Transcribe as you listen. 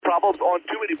problems on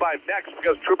 285 next,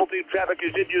 because Triple Team traffic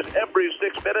is in use every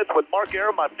 6 minutes. With Mark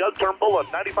Arum, I'm Doug Turnbull on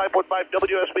 95.5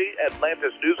 WSB,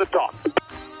 Atlantis News and Talk.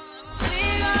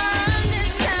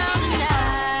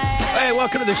 Hey,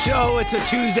 welcome to the show. It's a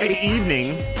Tuesday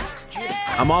evening.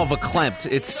 I'm all verklempt.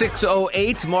 It's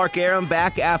 6:08. Mark Arum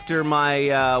back after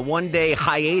my one-day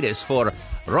hiatus for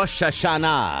Rosh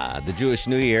Hashanah, the Jewish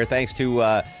New Year. Thanks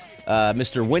to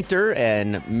Mr. Winter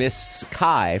and Miss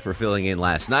Kai for filling in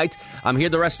last night. I'm here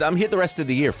the rest of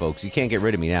the year, folks. You can't get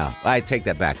rid of me now. I take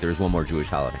that back. There's one more Jewish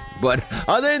holiday. But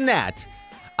other than that,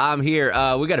 I'm here.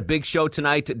 We got a big show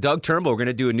tonight. Doug Turnbull, we're going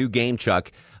to do a new game,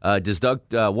 Chuck.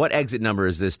 What exit number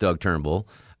is this, Doug Turnbull?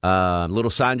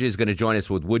 Little Sanjay is going to join us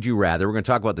with Would You Rather. We're going to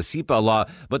talk about the seatbelt law.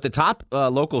 But the top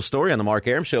local story on the Mark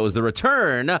Arum Show is the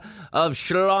return of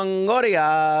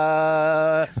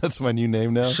Shlongoria. That's my new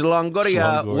name now.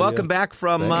 Shlongoria. Welcome back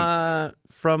from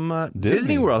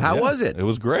Disney World. How was it? It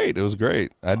was great.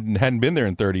 I hadn't been there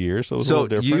in 30 years, so it was a little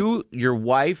different. You, your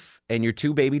wife, and your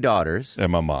two baby daughters.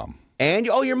 And my mom. And,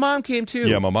 your mom came, too.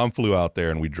 Yeah, my mom flew out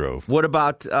there, and we drove. What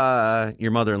about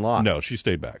your mother-in-law? No, she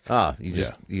stayed back. Oh, you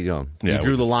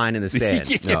drew the line in the sand.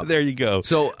 Yeah, no. There you go.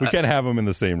 So we can't have them in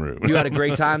the same room. You had a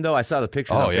great time, though? I saw the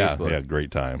pictures on Facebook. Yeah, great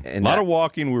time. And a lot of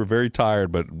walking. We were very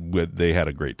tired, but they had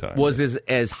a great time. Was it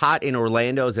as hot in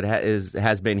Orlando as it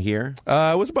has been here?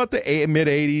 It was about the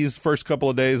mid-80s first couple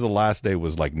of days. The last day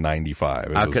was like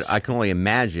 95. I can only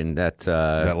imagine that.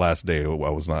 That last day, I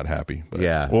was not happy. But,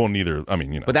 yeah. Well, neither. I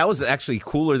mean, But that was actually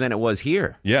cooler than it was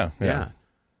here. Yeah. So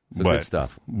good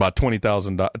stuff. About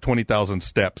 20,000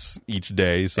 steps each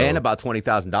day. So. And about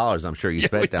 $20,000 I'm sure you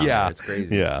spent down there. It's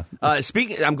crazy. Yeah.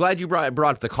 I'm glad you brought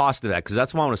up the cost of that, because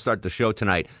that's why I want to start the show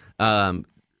tonight.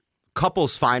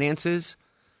 Couples finances.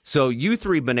 So you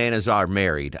three bananas are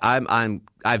married.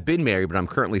 I've been married, but I'm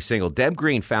currently single. Deb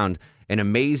Green found an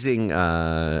amazing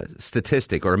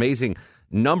statistic, or amazing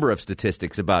number of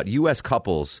statistics about U.S.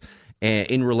 couples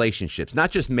in relationships, not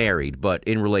just married, but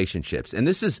in relationships. And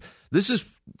this is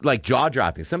like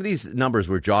jaw-dropping. Some of these numbers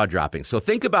were jaw-dropping. So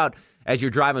think about, as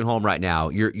you're driving home right now,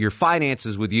 your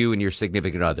finances with you and your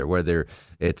significant other, whether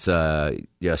it's a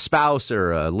spouse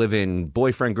or a live-in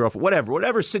boyfriend, girlfriend,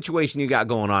 whatever situation you got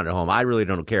going on at home. I really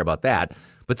don't care about that.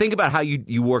 But think about how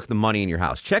you work the money in your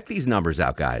house. Check these numbers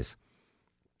out, guys.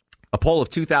 A poll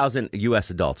of 2,000 U.S.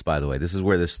 adults, by the way. This is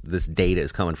where this data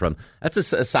is coming from. That's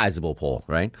a sizable poll,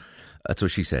 right? That's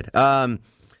what she said.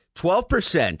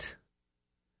 12%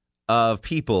 of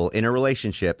people in a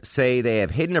relationship say they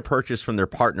have hidden a purchase from their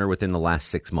partner within the last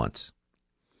 6 months.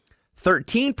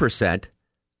 13%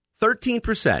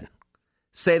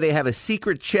 say they have a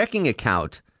secret checking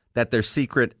account that their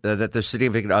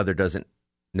significant other doesn't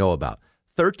know about.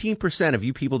 13% of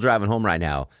you people driving home right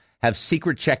now have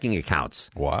secret checking accounts.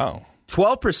 Wow.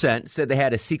 12% said they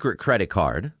had a secret credit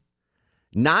card.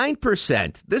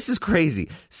 9%, this is crazy,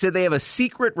 said they have a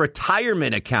secret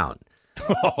retirement account.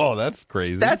 Oh, that's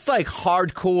crazy. That's like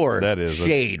hardcore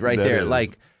shade right there.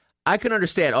 Like, I can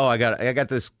understand, I got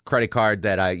this credit card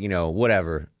that I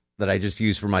just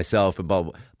use for myself and blah,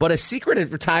 blah, blah. But a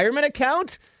secret retirement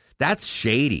account? That's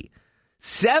shady.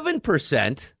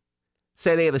 7%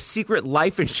 say they have a secret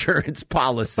life insurance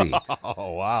policy.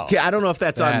 Oh, wow. I don't know if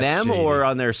that's on them shady. Or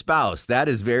on their spouse. That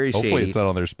is very shady. Hopefully it's not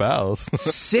on their spouse.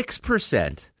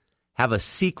 6% have a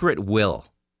secret will.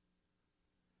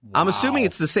 Wow. I'm assuming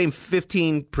it's the same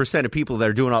 15% of people that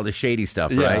are doing all the shady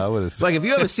stuff, right? I would assume. Like, if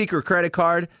you have a secret credit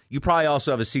card, you probably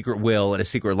also have a secret will and a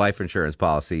secret life insurance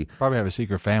policy. Probably have a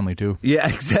secret family, too. Yeah,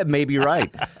 except maybe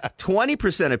right.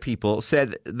 20% of people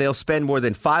said they'll spend more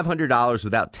than $500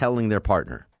 without telling their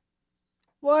partner.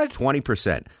 What?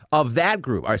 20% of that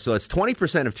group. All right, so it's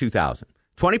 20% of 2,000.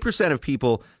 20% of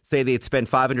people say they'd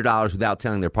spend $500 without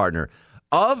telling their partner.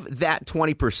 Of that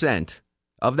 20%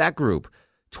 of that group,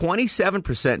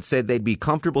 27% said they'd be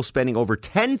comfortable spending over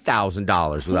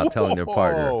 $10,000 without telling their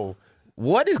partner.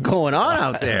 What is going on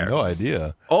out there? I have no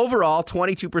idea. Overall,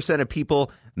 22% of people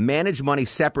manage money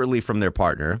separately from their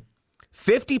partner.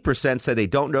 50% said they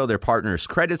don't know their partner's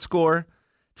credit score.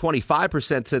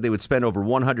 25% said they would spend over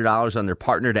 $100 on their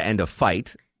partner to end a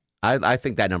fight. I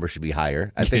think that number should be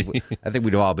higher. I think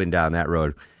we've all been down that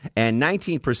road. And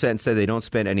 19% said they don't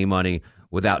spend any money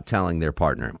without telling their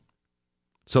partner.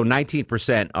 So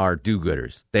 19% are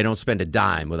do-gooders. They don't spend a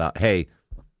dime without, hey,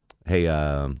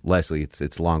 Leslie, it's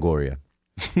Longoria.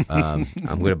 I'm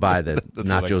going to buy the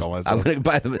nachos. I'm going to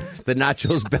buy the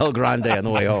nachos Bel Grande on the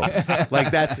way home.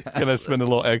 Like, that's. Can I spend a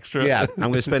little extra? Yeah,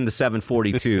 I'm going to spend the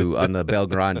 $7.42 on the Bel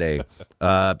Grande.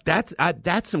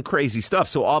 That's some crazy stuff.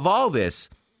 So of all this,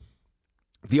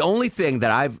 the only thing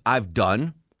that I've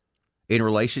done in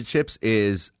relationships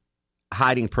is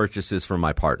hiding purchases from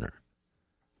my partner?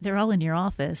 They're all in your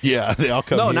office. Yeah, they all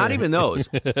come No, here. not even those.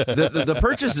 The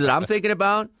purchases that I'm thinking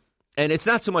about, and it's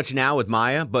not so much now with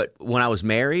Maya, but when I was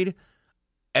married,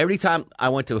 every time I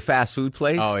went to a fast food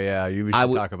place. Oh, yeah. We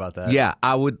should talk about that. Yeah,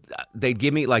 I would. They'd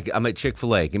give me, like, I'm at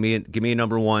Chick-fil-A. Give me a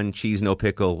number one cheese, no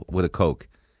pickle with a Coke.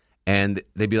 And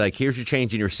they'd be like, here's your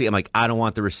change in your receipt. I'm like, I don't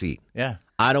want the receipt. Yeah.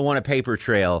 I don't want a paper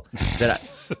trail.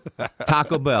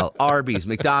 Taco Bell, Arby's,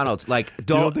 McDonald's. Like, You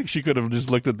don't think she could have just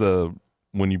looked at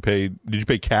when you paid? Did you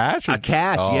pay cash? Or?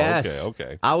 Cash, oh, yes.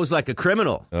 Okay. I was like a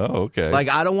criminal. Oh, okay. Like,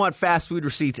 I don't want fast food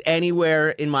receipts anywhere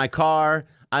in my car.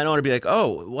 I don't want to be like,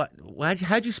 oh,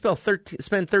 how'd you spend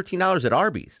 $13 at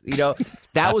Arby's? You know,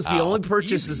 that was the only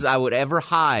purchases I would ever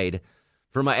hide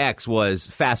for my ex was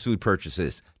fast food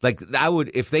purchases. Like,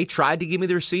 if they tried to give me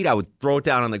the receipt, I would throw it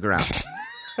down on the ground.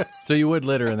 So you would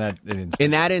litter in that instance?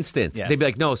 In that instance, Yes. they'd be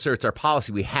like, no, sir, it's our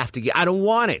policy. We have to get, I don't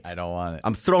want it. I don't want it.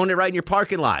 I'm throwing it right in your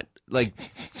parking lot. Like,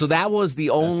 so that was the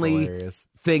only hilarious.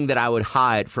 thing that I would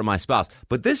hide from my spouse.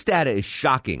 But this data is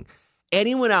shocking.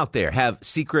 Anyone out there have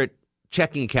secret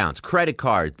checking accounts, credit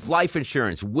cards, life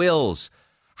insurance, wills?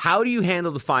 How do you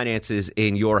handle the finances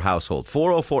in your household?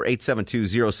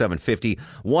 404-872-0750,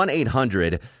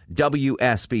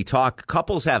 1-800-WSB-TALK.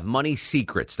 Couples have money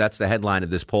secrets. That's the headline of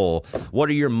this poll. What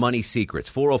are your money secrets?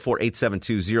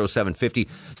 404-872-0750.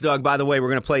 Doug, by the way, we're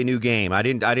going to play a new game. I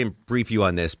didn't brief you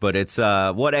on this, but it's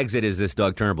what exit is this,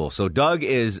 Doug Turnbull? So Doug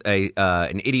is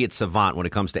an idiot savant when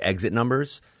it comes to exit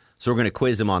numbers. So we're going to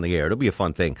quiz him on the air. It'll be a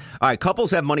fun thing. All right, couples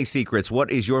have money secrets.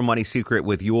 What is your money secret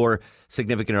with your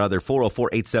significant other?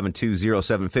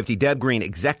 404-872-0750. Deb Green,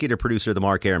 executive producer of The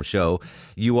Mark Arum Show.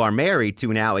 You are married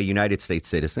to now a United States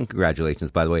citizen.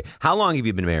 Congratulations, by the way. How long have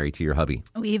you been married to your hubby?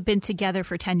 We've been together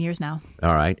for 10 years now.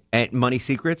 All right. And money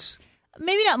secrets?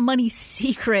 Maybe not money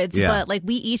secrets, Yeah. but like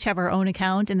we each have our own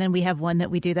account, and then we have one that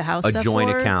we do the house stuff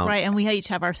joint for, account. right? And we each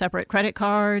have our separate credit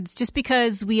cards, just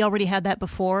because we already had that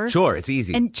before. Sure, it's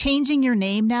easy. And changing your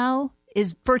name now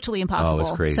is virtually impossible. Oh,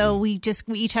 it's crazy. So we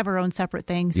each have our own separate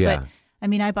things. Yeah. But I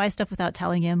mean, I buy stuff without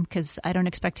telling him because I don't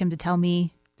expect him to tell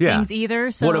me Yeah. things either.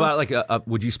 So What about like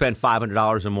would you spend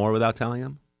 $500 or more without telling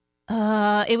him?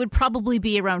 it would probably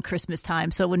be around Christmas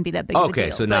time, so it wouldn't be that big of a deal.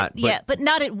 Okay, so not- but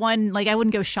not at one. Like I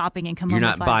wouldn't go shopping and come You're home.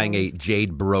 not with buying a $5.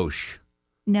 jade brooch.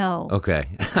 No. Okay.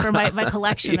 For my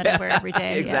collection that I wear every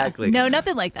day. Yeah. Exactly. No,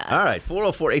 nothing like that. All right,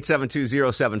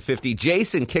 404-872-0750.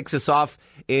 Jason kicks us off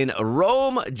in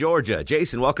Rome, Georgia.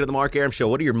 Jason, welcome to the Mark Arum Show.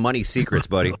 What are your money secrets,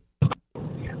 buddy?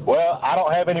 Well, I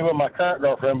don't have any with my current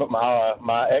girlfriend, but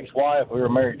my ex-wife, we were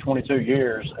married 22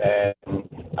 years, and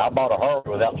I bought a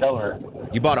Harley without telling her.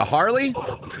 You bought a Harley?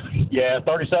 Yeah,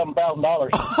 $37,000.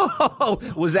 Oh,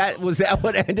 was that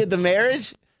what ended the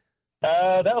marriage?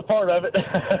 That was part of it.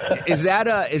 Is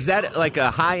that like a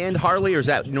high-end Harley, or is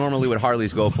that normally what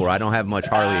Harleys go for? I don't have much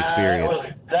Harley experience.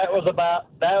 That was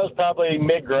probably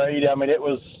mid-grade. I mean, it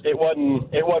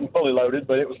wasn't fully loaded,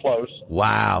 but it was close.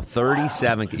 Wow,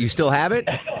 37. You still have it?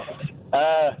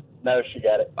 No, she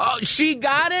got it. Oh, she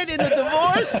got it in the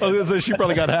divorce? I was gonna say, she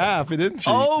probably got half, didn't she?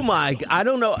 Oh my! I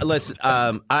don't know. Listen,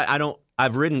 I don't.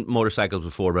 I've ridden motorcycles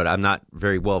before, but I'm not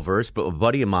very well versed. But a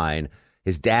buddy of mine,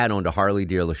 his dad owned a Harley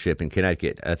dealership in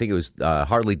Connecticut. I think it was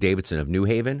Harley Davidson of New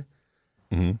Haven,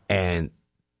 and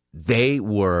they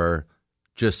were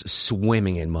just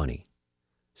swimming in money.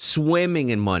 So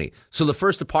the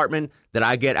first apartment that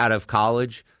I get out of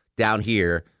college down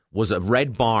here was a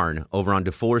red barn over on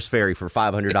DeForest Ferry for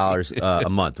 $500 a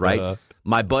month, right?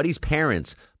 My buddy's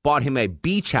parents bought him a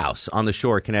beach house on the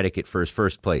shore of Connecticut for his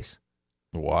first place.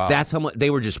 Wow. That's how much they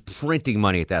were just printing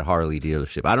money at that Harley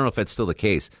dealership. I don't know if that's still the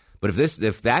case, but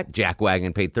if that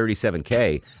jackwagon paid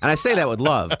 $37K, and I say that with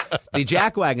love, the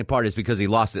jackwagon part is because he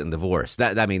lost it in divorce.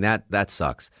 That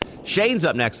sucks. Shane's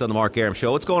up next on the Mark Arum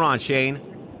Show. What's going on, Shane?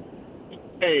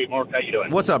 Hey, Mark, how you doing?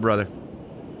 What's up, brother?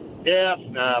 Yeah,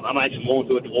 I'm actually going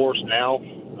through a divorce now.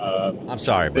 I'm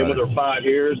sorry, been brother. with her 5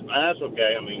 years. That's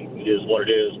okay. I mean, it is what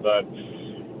it is. But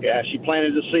yeah, she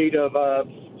planted the seed of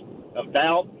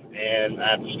doubt, and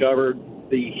I discovered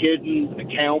the hidden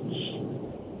accounts,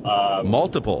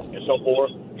 Multiple. and so forth.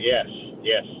 Yes,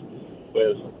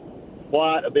 with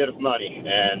quite a bit of money.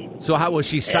 And So how was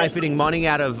she siphoning money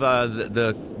out of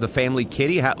the family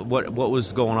kitty? What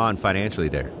was going on financially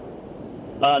there?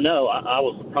 no, I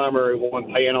was the primary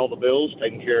one paying all the bills,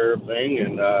 taking care of everything,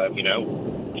 and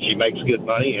she makes good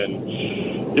money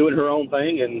and doing her own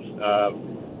thing,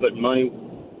 and putting money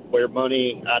where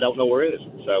money I don't know where it is.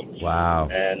 So Wow.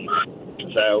 and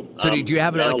so. Do you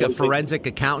have now like a losing- forensic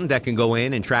accountant that can go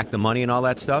in and track the money and all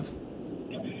that stuff?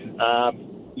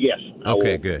 Yes. I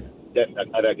Okay, will good.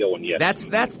 that going yet.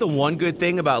 That's the one good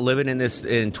thing about living in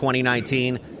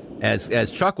 2019,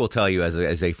 as Chuck will tell you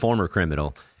as a former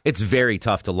criminal. It's very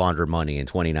tough to launder money in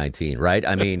 2019, right?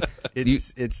 I mean,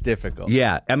 it's difficult.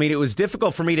 Yeah, I mean, it was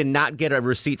difficult for me to not get a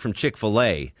receipt from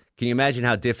Chick-fil-A. Can you imagine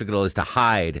how difficult it is to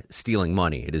hide stealing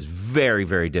money? It is very,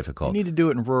 very difficult. You need to do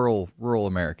it in rural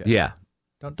America. Yeah.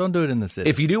 Don't do it in the city.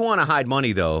 If you do want to hide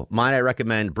money, though, might I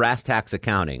recommend Brass Tax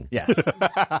Accounting. Yes.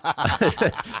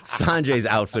 Sanjay's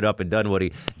outfit up in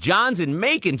Dunwoody. John's in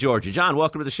Macon, Georgia. John,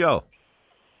 welcome to the show.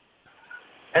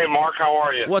 Hey, Mark, how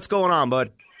are you? What's going on,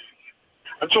 bud?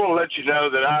 I just want to let you know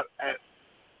that at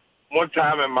one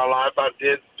time in my life, I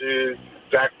did do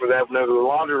exactly that. When the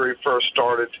lottery first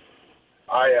started,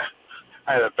 I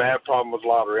had a bad problem with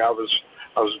lottery. I was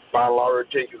buying lottery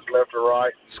tickets left or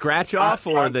right. Scratch off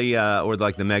or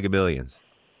like the Mega Billions?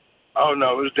 Oh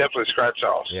no, it was definitely scratch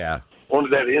offs. Yeah.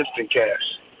 Wanted that instant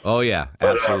cash. Oh yeah,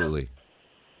 absolutely.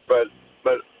 But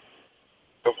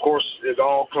of course, it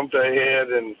all come to a head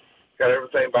and got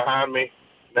everything behind me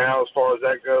now as far as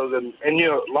that goes. And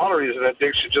lottery is an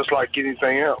addiction just like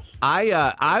anything else.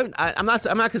 I'm not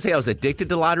gonna say I was addicted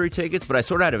to lottery tickets, but I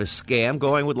sort of had a scam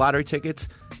going with lottery tickets.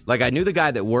 Like I knew the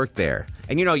guy that worked there,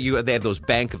 and they have those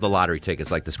bank of the lottery tickets,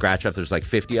 like the scratch off. There's like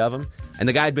 50 of them, and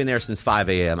the guy had been there since 5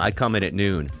 a.m. I'd come in at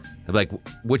noon. I'd be like,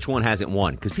 which one hasn't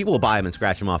won? Because people will buy them and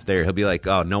scratch them off there. He'll be like,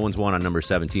 oh, no one's won on number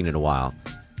 17 in a while,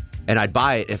 and I'd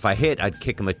buy it. If I hit, I'd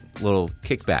kick him a little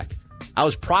kickback. I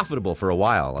was profitable for a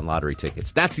while on lottery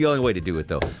tickets. That's the only way to do it,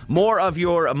 though. More of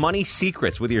your money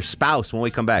secrets with your spouse when we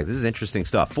come back. This is interesting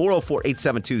stuff.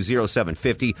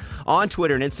 404-872-0750 on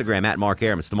Twitter and Instagram at Mark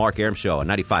Arum. It's the Mark Arum Show on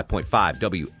 95.5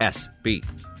 WSB.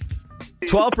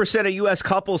 12% of U.S.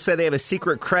 couples say they have a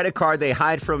secret credit card they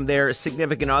hide from their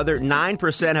significant other.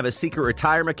 9% have a secret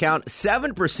retirement account.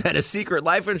 7% a secret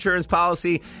life insurance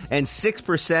policy. And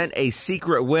 6% a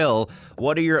secret will.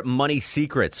 What are your money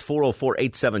secrets?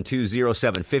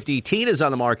 404-872-0750. Tina's on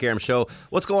the Mark Arum Show.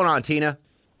 What's going on, Tina?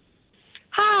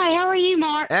 Hi, how are you,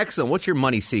 Mark? Excellent. What's your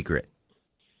money secret?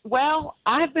 Well,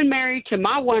 I've been married to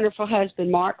my wonderful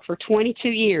husband, Mark, for 22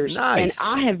 years. Nice. And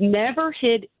I have never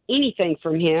hid anything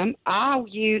from him. I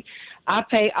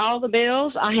pay all the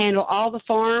bills. I handle all the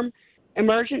farm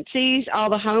emergencies, all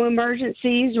the home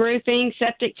emergencies, roofing,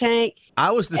 septic tank.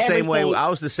 I was the same way. I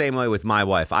was the same way with my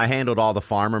wife. I handled all the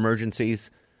farm emergencies.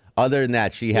 Other than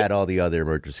that, she had all the other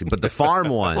emergencies. But the farm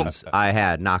ones I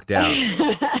had knocked out.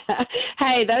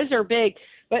 Hey, those are big.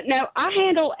 But no, I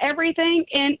handle everything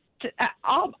and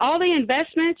all the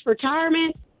investments,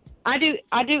 retirement. I do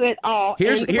it all.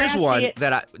 Here's one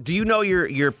do you know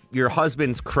your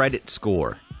husband's credit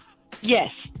score? Yes.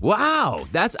 Wow,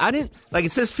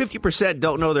 it says 50%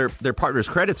 don't know their partner's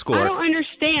credit score. I don't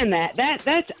understand that.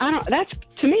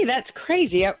 To me that's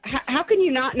crazy. How can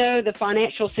you not know the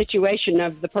financial situation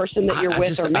of the person that you're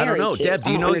with or married I don't know. to? Deb,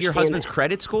 do you know your husband's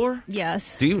credit score?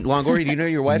 Yes. Do you, Longoria, do you know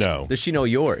your wife? No. Does she know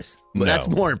yours? Well, no, that's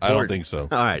more important. I don't think so.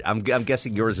 All right, I'm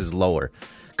guessing yours is lower.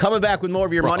 Coming back with more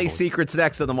of your money secrets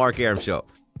next on the Mark Arum Show.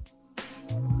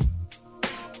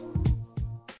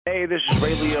 Hey, this is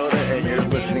Ray Liotta, and you're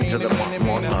listening to the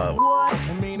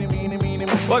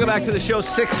Welcome back to the show.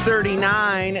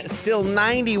 6:39, still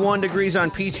 91 degrees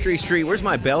on Peachtree Street. Where's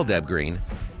my bell, Deb Green?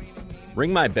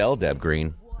 Ring my bell, Deb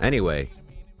Green. Anyway,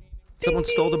 someone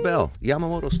stole the bell.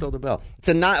 Yamamoto stole the bell. It's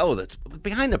a that's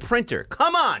behind the printer.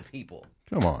 Come on, people.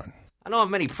 Come on. I don't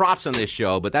have many props on this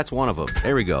show, but that's one of them.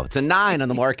 There we go. It's a 9 on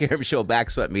the Mark Arum Show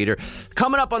back sweat meter.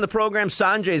 Coming up on the program,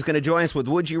 Sanjay is going to join us with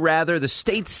Would You Rather, the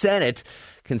state Senate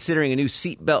considering a new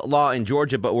seatbelt law in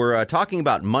Georgia, but we're talking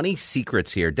about money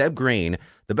secrets here. Deb Green,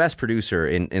 the best producer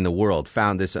in the world,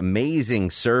 found this amazing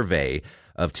survey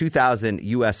of 2,000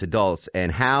 U.S. adults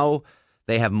and how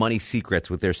they have money secrets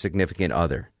with their significant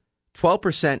other.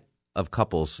 12% of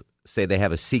couples say they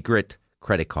have a secret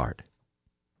credit card.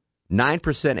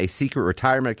 9% a secret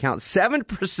retirement account.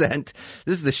 7%, this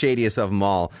is the shadiest of them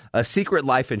all, a secret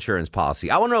life insurance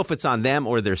policy. I want to know if it's on them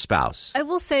or their spouse. I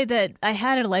will say that I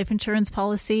had a life insurance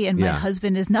policy, and my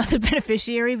husband is not the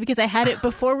beneficiary because I had it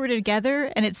before we were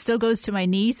together, and it still goes to my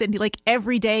niece. And like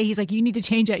every day, he's like, "You need to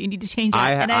change that. You need to change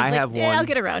that." And I have one. I'll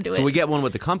get around to it. So we get one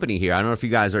with the company here. I don't know if you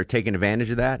guys are taking advantage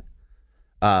of that.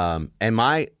 And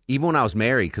even when I was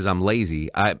married, because I'm lazy,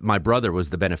 my brother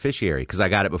was the beneficiary because I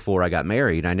got it before I got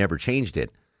married and I never changed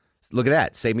it. Look at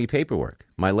that. Saved me paperwork.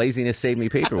 My laziness saved me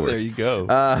paperwork. There you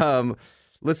go.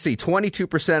 Let's see.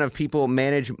 22% of people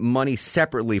manage money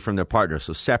separately from their partner,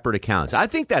 so separate accounts. I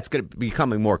think that's going to be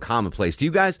becoming more commonplace. Do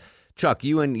you guys, Chuck,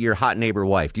 you and your hot neighbor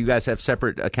wife, do you guys have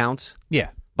separate accounts? Yeah.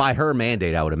 By her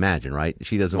mandate, I would imagine, right?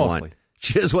 She doesn't Mostly. want...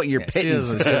 She does what you're pitting.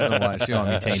 She doesn't want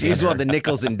me tainting She's her. want the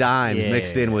nickels and dimes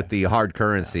mixed in with the hard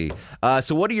currency.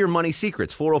 So what are your money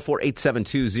secrets?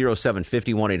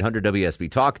 404-872-0750, 1-800-WSB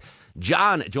Talk.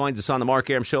 John joins us on the Mark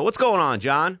Arum Show. What's going on,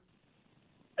 John?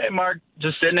 Hey, Mark,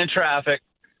 just sitting in traffic.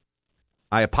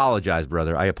 I apologize,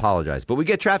 brother. I apologize. But we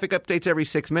get traffic updates every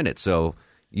 6 minutes, so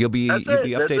you'll be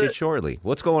updated shortly.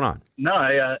 What's going on? No,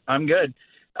 I'm good.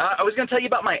 I was going to tell you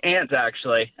about my aunt,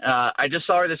 actually. I just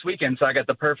saw her this weekend, so I got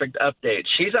the perfect update.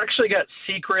 She's actually got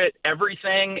secret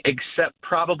everything except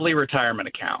probably retirement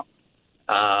account.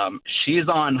 She's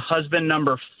on husband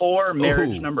number 4,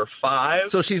 marriage number 5.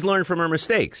 So she's learned from her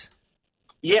mistakes.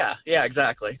 Yeah,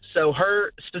 exactly. So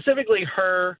her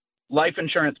life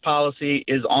insurance policy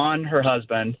is on her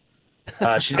husband.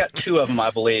 She's got 2 of them,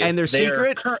 I believe. And they're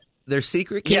secret? They're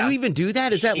secret? Can you even do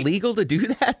that? Is that legal to do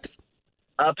that?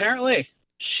 Apparently.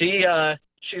 She's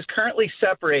currently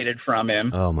separated from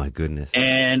him. Oh, my goodness.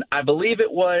 And I believe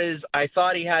I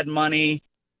thought he had money.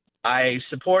 I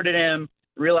supported him,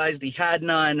 realized he had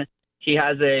none. He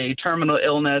has a terminal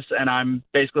illness, and I'm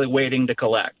basically waiting to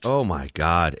collect. Oh, my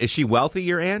God. Is she wealthy,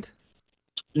 your aunt?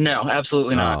 No,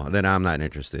 absolutely not. Oh, then I'm not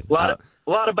interested. A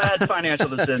lot of bad financial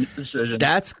decisions.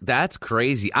 That's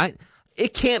crazy.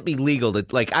 It can't be legal to,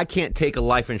 I can't take a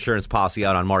life insurance policy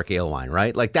out on Mark Alewine,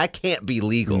 right? That can't be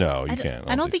legal. No, you can't.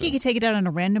 I don't think you could take it out on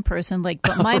a random person. But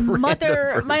my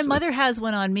mother has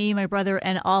one on me, my brother,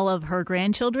 and all of her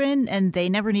grandchildren, and they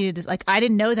never needed to. I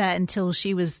didn't know that until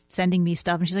she was sending me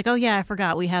stuff, and she's like, "Oh yeah, I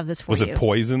forgot we have this for you." Was it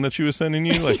poison that she was sending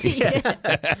you?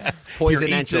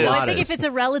 Poison enchiladas. Well, I think if it's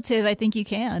a relative, I think you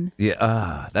can.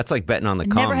 Yeah, that's like betting on the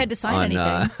cum. Never had to sign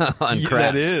anything. On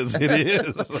that is. It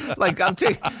is. I'm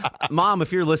taking. Mom,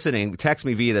 if you're listening, text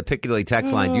me via the Piccadilly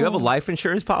text line. Do you have a life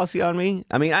insurance policy on me?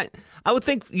 I mean, I would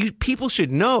think people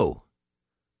should know,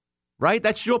 right?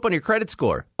 That should show up on your credit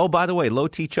score. Oh, by the way, Low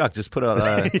T Chuck just took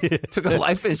a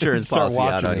life insurance policy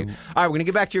out on you. All right, we're going to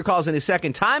get back to your calls in a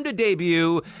second. Time to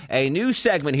debut a new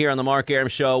segment here on the Mark Arum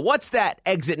Show. What's that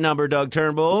exit number, Doug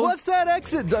Turnbull? What's that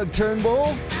exit, Doug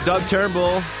Turnbull? Doug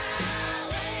Turnbull.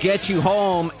 Get you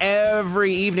home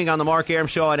every evening on the Mark Arum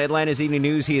Show on Atlanta's Evening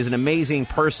News. He is an amazing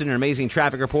person, an amazing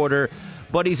traffic reporter,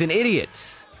 but he's an idiot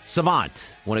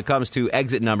savant when it comes to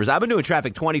exit numbers. I've been doing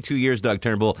traffic 22 years, Doug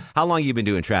Turnbull. How long have you been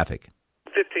doing traffic?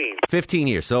 15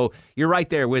 years. So you're right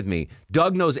there with me.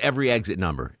 Doug knows every exit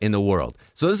number in the world.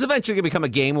 So this is eventually going to become a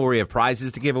game where we have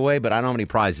prizes to give away, but I don't have any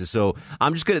prizes. So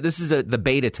I'm just going to, this is the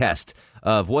beta test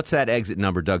of what's that exit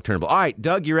number, Doug Turnbull. All right,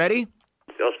 Doug, you ready?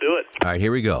 Let's do it. All right,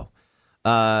 here we go.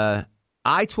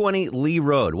 I-20 Lee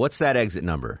Road. What's that exit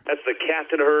number? That's the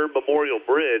Captain Herb Memorial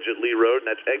Bridge at Lee Road, and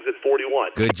that's exit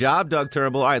 41. Good job, Doug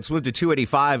Turnbull. All right, let's move to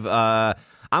 285. I'm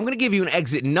going to give you an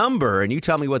exit number, and you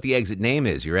tell me what the exit name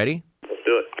is. You ready? Let's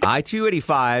do it.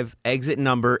 I-285, exit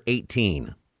number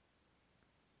 18.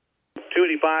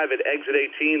 285 at exit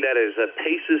 18, that is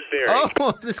Paces Ferry.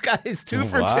 Oh, this guy is 2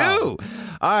 for 2. All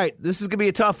right, this is going to be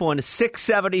a tough one.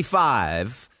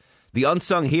 675. The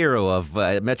unsung hero of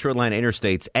Metro Atlanta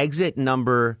Interstates, exit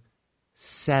number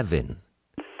 7.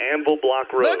 Anvil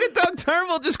Block Road. Look at Doug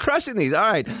Turnbull just crushing these. All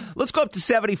right, let's go up to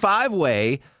 75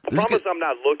 Way. I promise I'm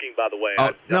not looking, by the way.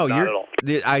 No, not at all.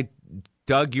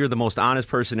 Doug, you're the most honest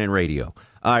person in radio.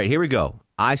 All right, here we go.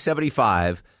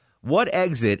 I-75. What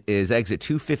exit is exit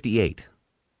 258?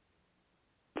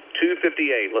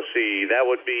 258. Let's see. That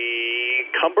would be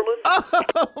Cumberland.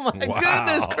 Oh, my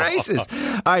goodness gracious.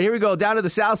 All right, here we go. Down to the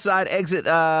south side, exit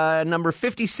number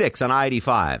 56 on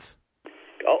I-85.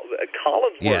 Oh,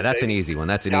 Collinsworth. Yeah, that's an easy one.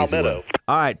 That's an easy one.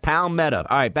 All right, Palmetto.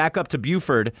 All right, back up to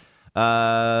Buford.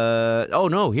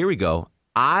 Here we go.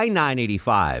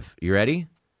 I-985. You ready?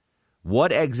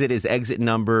 What exit is exit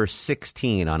number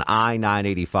 16 on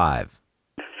I-985?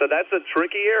 So that's a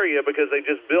tricky area because they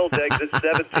just built exit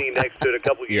 17 next to it a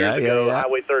couple years ago,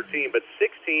 Highway 13. But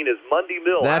 16 is Mundy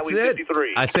Mill, That's Highway it.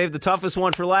 53. I saved the toughest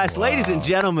one for last. Wow. Ladies and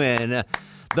gentlemen,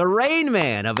 the Rain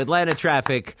Man of Atlanta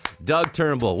traffic, Doug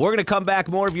Turnbull. We're going to come back,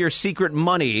 more of your secret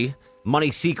money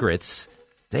secrets.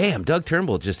 Damn, Doug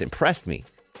Turnbull just impressed me.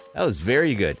 That was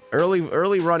very good.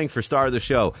 Early running for star of the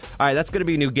show. All right, that's going to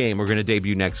be a new game we're going to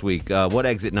debut next week. What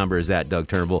exit number is that, Doug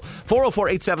Turnbull?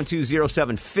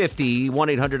 404-872-0750,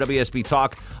 1-800-WSB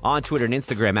Talk on Twitter and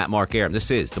Instagram at Mark Arum.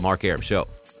 This is The Mark Arum Show.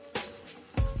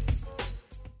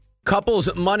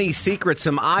 Couples Money Secrets,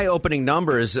 some eye-opening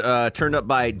numbers turned up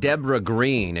by Deborah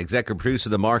Green, executive producer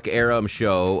of The Mark Arum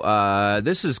Show.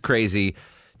 This is crazy.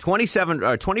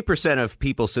 20% of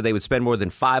people said they would spend more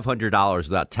than $500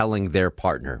 without telling their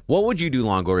partner. What would you do,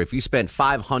 Longoria, if you spent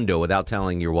 $500 without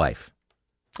telling your wife?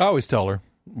 I always tell her.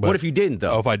 What if you didn't,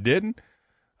 though? Oh, if I didn't?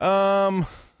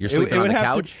 You're sleeping on the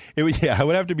couch? It would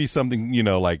have to be something,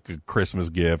 like a Christmas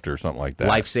gift or something like that.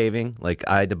 Life-saving? Like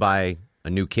I had to buy a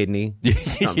new kidney?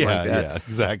 Something like that. Yeah,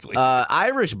 exactly.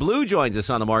 Irish Blue joins us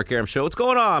on the Mark Arum Show. What's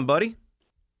going on, buddy?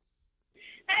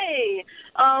 Hey.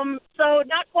 So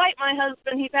not quite my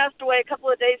husband. He passed away a couple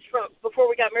of days before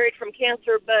we got married from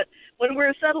cancer, but when we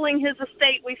were settling his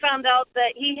estate, we found out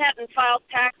that he hadn't filed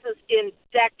taxes in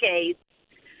decades.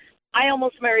 I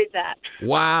almost married that.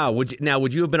 Wow. Would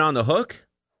you have been on the hook?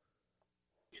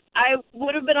 I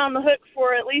would have been on the hook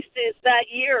for at least that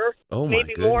year, oh my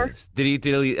maybe goodness. more. Did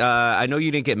he I know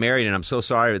you didn't get married, and I'm so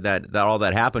sorry that all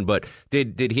that happened, but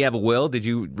did he have a will? Did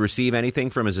you receive anything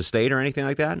from his estate or anything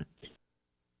like that?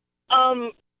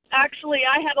 Actually,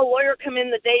 I had a lawyer come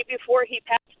in the day before he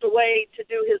passed away to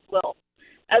do his will.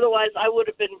 Otherwise, I would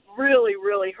have been really,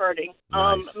 really hurting.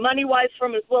 Nice. Money-wise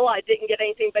from his will, I didn't get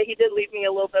anything, but he did leave me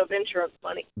a little bit of insurance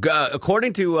money.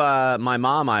 According to my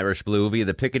mom, Irish Blue, via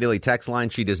the Piccadilly text line,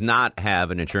 she does not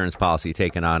have an insurance policy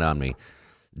taken out on me.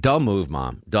 Dumb move,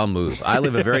 Mom. Dumb move. I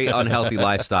live a very unhealthy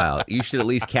lifestyle. You should at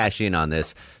least cash in on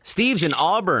this. Steve's in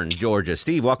Auburn, Georgia.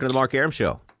 Steve, welcome to the Mark Arum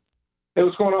Show. Hey,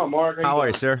 what's going on, Mark? How are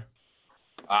you, sir?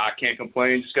 I can't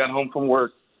complain. Just got home from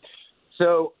work.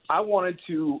 So I wanted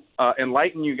to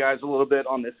enlighten you guys a little bit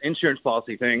on this insurance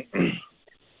policy thing.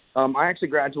 I actually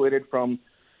graduated from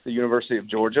the University of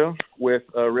Georgia with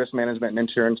a risk management and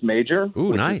insurance major.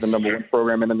 Ooh, which nice. is the #1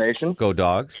 program in the nation. Go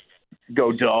Dogs.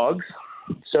 Go Dogs.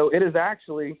 So it is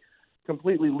actually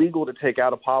completely legal to take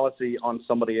out a policy on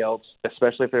somebody else,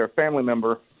 especially if they're a family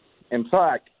member. In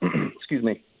fact, excuse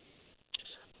me,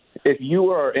 if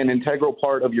you are an integral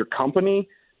part of your company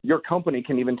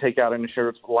can even take out an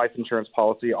life insurance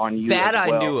policy on you. That as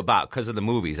well. I knew about because of the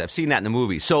movies. I've seen that in the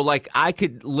movies. So, like, I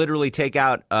could literally take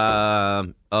out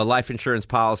a life insurance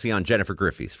policy on Jennifer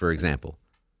Griffiths, for example,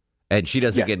 and she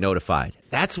doesn't get notified.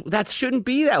 That shouldn't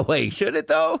be that way, should it?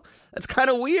 Though that's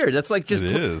kind of weird. That's like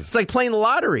it's like playing the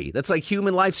lottery. That's like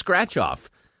human life scratch off.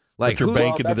 Like you're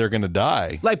banking that they're going to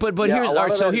die. Like, but here's all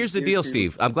right. So here's the deal,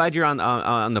 Steve. I'm glad you're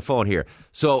on the phone here.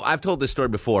 So I've told this story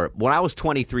before. When I was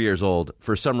 23 years old,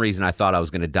 for some reason I thought I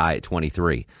was going to die at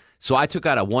 23. So I took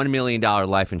out a $1 million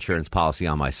life insurance policy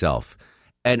on myself.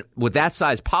 And with that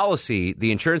size policy,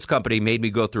 the insurance company made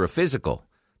me go through a physical.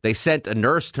 They sent a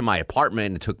nurse to my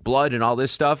apartment and took blood and all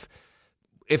this stuff.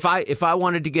 If I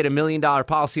wanted to get $1 million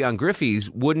policy on Griffey's,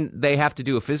 wouldn't they have to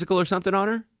do a physical or something on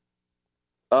her?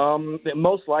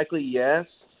 Most likely, yes.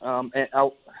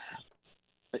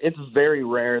 It's very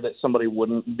rare that somebody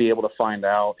wouldn't be able to find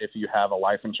out if you have a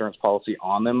life insurance policy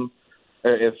on them,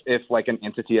 if like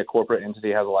a corporate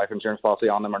entity has a life insurance policy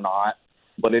on them or not.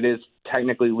 But it is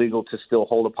technically legal to still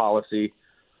hold a policy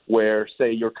where,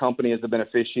 say, your company is the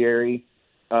beneficiary,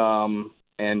 and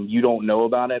you don't know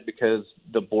about it because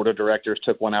the board of directors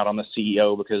took one out on the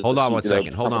CEO because. Hold on one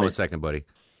second, buddy.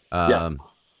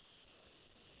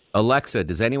 Alexa,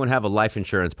 does anyone have a life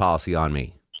insurance policy on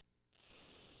me?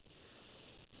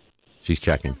 She's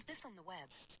checking.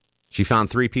 She found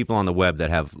 3 people on the web that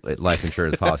have life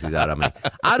insurance policies out on me.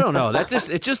 I don't know.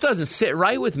 It just doesn't sit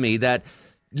right with me that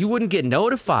you wouldn't get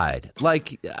notified.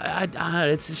 Like,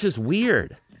 it's just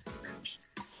weird.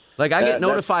 Like, I get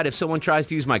notified if someone tries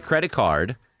to use my credit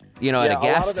card, at a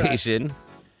gas station.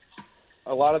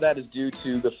 A lot of that is due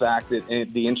to the fact that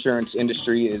the insurance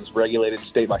industry is regulated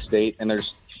state by state, and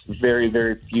there's very,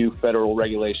 very few federal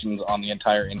regulations on the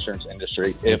entire insurance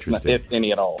industry, if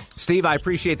any at all. Steve, I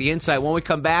appreciate the insight. When we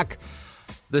come back,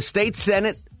 the state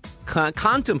Senate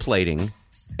contemplating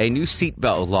a new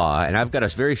seatbelt law, and I've got a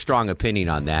very strong opinion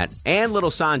on that, and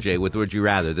Little Sanjay with Would You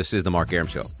Rather. This is The Mark Arum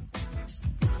Show.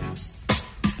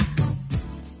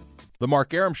 The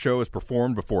Mark Arum Show is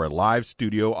performed before a live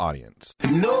studio audience.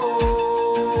 No,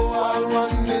 I'll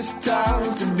run this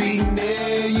town to be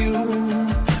near you.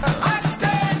 I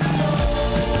stand alone.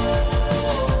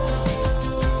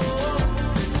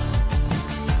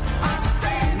 I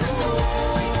stand alone.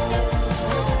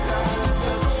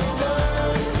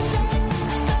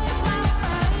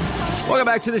 Welcome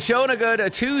back to the show and a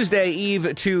good Tuesday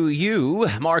Eve to you.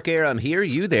 Mark Arum here,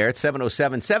 you there at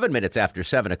 7:07, 7 minutes after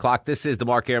 7 o'clock. This is the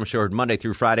Mark Arum Show, Monday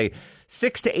through Friday,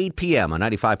 6 to 8 p.m. on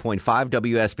 95.5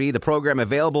 WSB. The program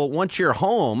available once you're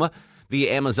home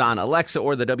via Amazon Alexa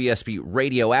or the WSB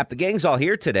radio app. The gang's all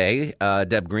here today.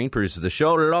 Deb Green produces the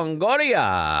show.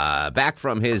 Longoria back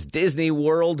from his Disney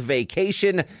World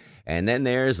vacation. And then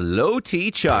there's Low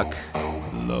T Chuck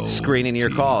screening your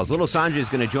calls. Little Sanjay is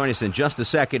going to join us in just a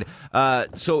second.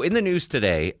 So in the news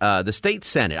today, the state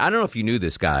Senate, I don't know if you knew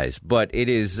this, guys, but it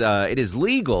is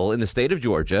legal in the state of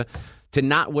Georgia to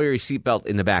not wear a seatbelt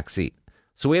in the back seat.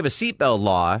 So we have a seatbelt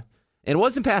law And it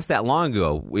wasn't past that long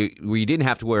ago where you didn't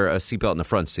have to wear a seatbelt in the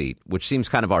front seat, which seems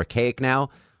kind of archaic now.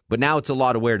 But now it's a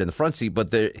law to wear it in the front seat,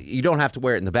 but you don't have to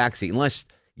wear it in the back seat unless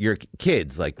you're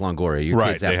kids like Longoria. Your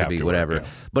kids have to be whatever. Yeah.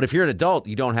 But if you're an adult,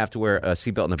 you don't have to wear a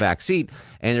seatbelt in the back seat.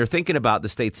 And they're thinking about, the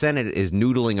state Senate is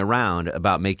noodling around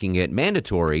about making it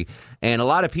mandatory. And a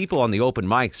lot of people on the open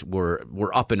mics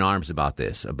were up in arms about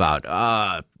this,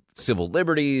 about civil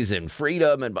liberties and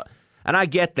freedom. And I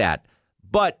get that.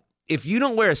 But if you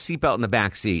don't wear a seatbelt in the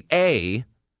back seat, A,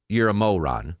 you're a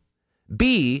moron.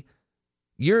 B,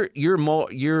 your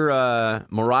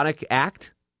moronic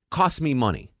act costs me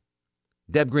money.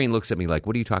 Deb Green looks at me like,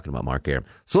 what are you talking about, Mark Arum?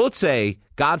 So let's say,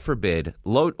 God forbid,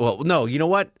 no, you know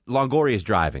what? Longoria's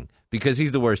driving because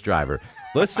he's the worst driver.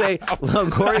 Let's say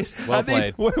Longoria's... Well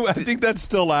played. I think that's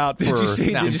still out for Did you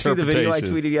see the video I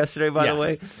tweeted yesterday, by the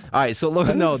way? All right, so look,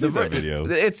 the video.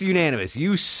 It's unanimous.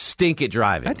 You stink at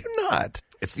driving. I do not.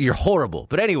 You're horrible.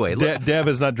 But anyway, Deb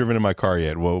has not driven in my car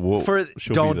yet.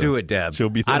 Don't do it, Deb. She'll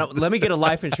be. Let me get a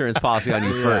life insurance policy on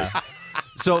you first.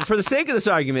 So, for the sake of this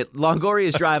argument, Longoria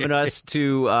is driving us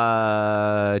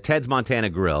to Ted's Montana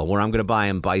Grill, where I'm going to buy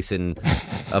him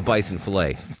a bison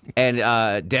fillet. And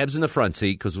Deb's in the front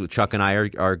seat because Chuck and I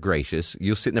are gracious.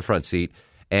 You'll sit in the front seat,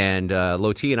 and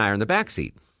Loti and I are in the back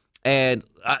seat. And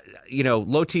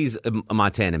Loti's a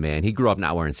Montana man. He grew up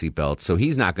not wearing seatbelts, so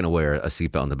he's not going to wear a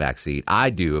seatbelt in the back seat.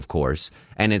 I do, of course,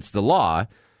 and it's the law.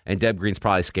 And Deb Green's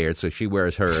probably scared, so she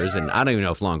wears hers. And I don't even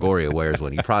know if Longoria wears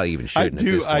one. He probably even shouldn't at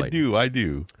this point. I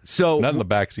do. So not in the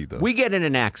backseat, though. We get in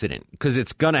an accident because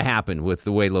it's going to happen with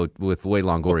the way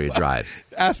Longoria drives.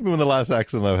 Ask me when the last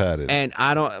accident I've had is. And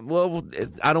I don't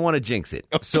want to jinx it.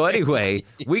 So anyway,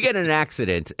 we get in an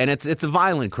accident, and it's a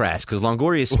violent crash because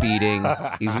Longoria's speeding.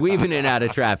 He's weaving in and out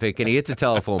of traffic, and he hits a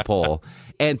telephone pole.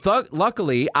 And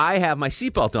luckily, I have my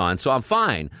seatbelt on, so I'm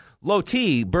fine.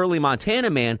 Loti, burly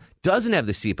Montana man, doesn't have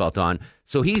the seatbelt on,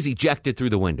 so he's ejected through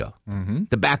the window,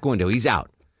 the back window. He's out,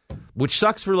 which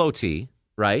sucks for Loti,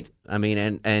 right? I mean,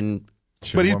 and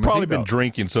but he's probably been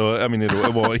drinking, so I mean,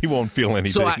 he won't feel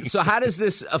anything. So how does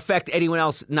this affect anyone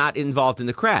else not involved in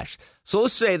the crash? So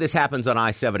let's say this happens on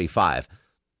I-75.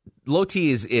 Loti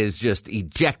is just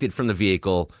ejected from the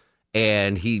vehicle,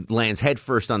 and he lands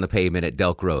headfirst on the pavement at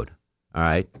Delk Road. All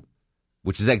right.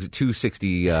 Which is exit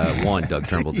 261, Doug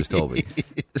Turnbull just told me.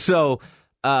 So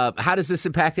how does this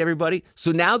impact everybody?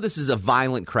 So now this is a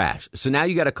violent crash. So now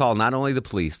you got to call not only the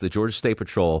police, the Georgia State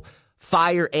Patrol,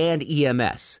 fire, and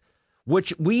EMS,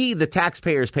 which we, the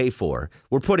taxpayers, pay for.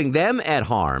 We're putting them at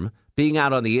harm, being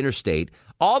out on the interstate.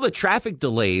 All the traffic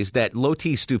delays that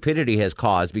Loti's stupidity has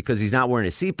caused because he's not wearing a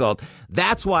seatbelt,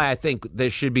 that's why I think there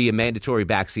should be a mandatory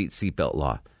backseat seatbelt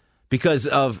law. Because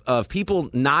of people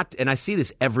not, and I see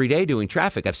this every day doing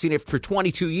traffic. I've seen it for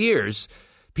 22 years.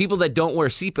 People that don't wear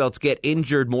seatbelts get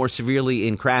injured more severely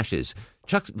in crashes.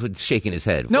 Chuck's shaking his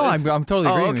head. No, I'm totally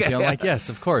agreeing with you. I'm like, yes,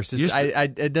 of course.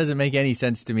 It doesn't make any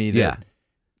sense to me that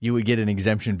you would get an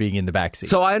exemption being in the backseat.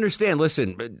 So I understand.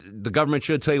 Listen, the government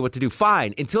should tell you what to do.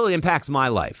 Fine, until it impacts my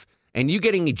life. And you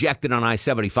getting ejected on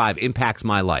I-75 impacts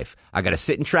my life. I got to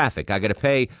sit in traffic. I got to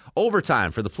pay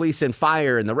overtime for the police and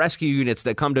fire and the rescue units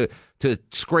that come to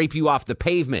scrape you off the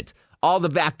pavement, all the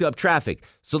backed up traffic.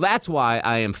 So that's why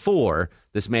I am for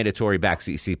this mandatory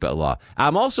backseat seatbelt law.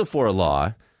 I'm also for a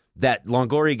law that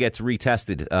Longoria gets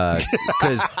retested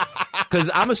because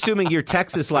I'm assuming your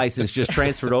Texas license just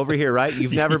transferred over here, right?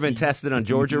 You've never been tested on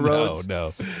Georgia roads?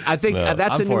 No. I think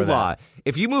that's a new law.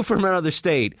 If you move from another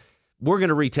state, we're going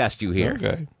to retest you here.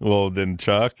 Okay. Well, then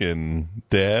Chuck and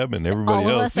Deb and everybody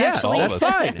all else. Of us, all that's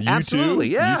fine. You absolutely.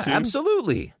 too? Yeah, You too?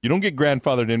 absolutely. You don't get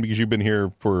grandfathered in because you've been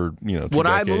here for, 2 When decades.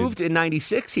 I moved in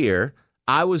 96 here,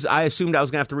 I assumed I was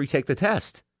going to have to retake the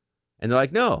test. And they're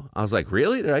like, no. I was like,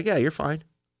 really? They're like, yeah, you're fine.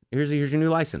 Here's your new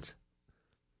license.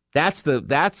 That's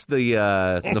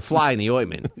the fly in the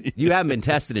ointment. You haven't been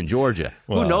tested in Georgia.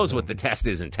 Well, who knows what the test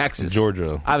is in Texas?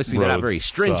 Georgia. Obviously, they're not very roads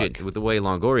stringent suck. with the way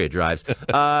Longoria drives.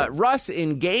 Russ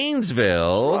in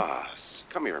Gainesville. Russ,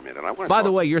 come here a minute. I want. By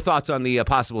the way, your thoughts on the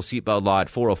possible seatbelt law at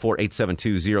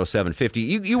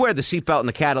 404-872-0750. You wear the seatbelt in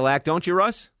the Cadillac, don't you,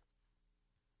 Russ?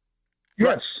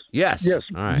 Yes. Yes.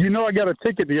 All right. You know, I got a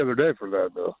ticket the other day for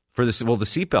that, though. For the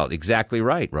seatbelt. Exactly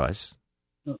right, Russ.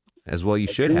 As well you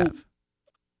should have.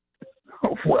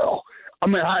 Well, I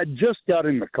mean, I just got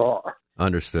in the car.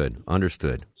 Understood.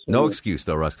 No excuse,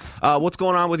 though, Russ. What's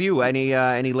going on with you?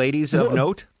 Any ladies of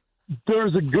note?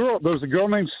 There's a girl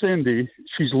named Cindy.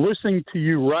 She's listening to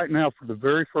you right now for the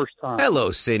very first time. Hello,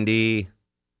 Cindy.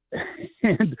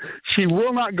 And she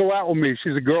will not go out with me.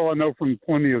 She's a girl I know from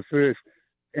Plenty of Fish.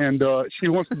 And she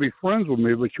wants to be friends with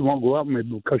me, but she won't go out with me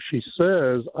because she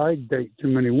says I date too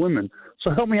many women.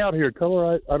 So help me out here. Tell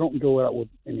her I don't go out with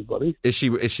anybody. Is she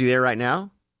there right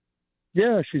now?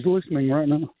 Yeah, she's listening right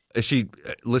now. Is she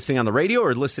listening on the radio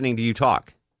or listening to you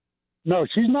talk? No,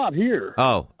 she's not here.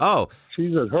 Oh.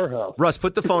 She's at her house. Russ,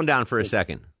 put the phone down for a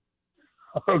second.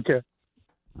 Okay.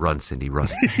 Run, Cindy, run.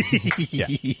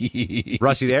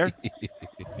 Russ, you there?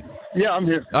 Yeah, I'm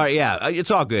here. All right, yeah,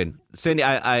 it's all good. Cindy,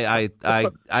 I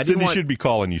Cindy should be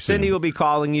calling you soon. Cindy will be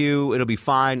calling you. It'll be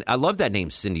fine. I love that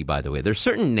name, Cindy, by the way. There's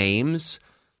certain names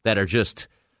that are just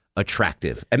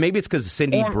attractive. And maybe it's because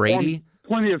Cindy Brady.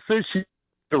 Plenty of Fish,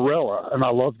 Cinderella, and I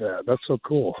love that. That's so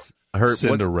cool.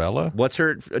 Cinderella? What's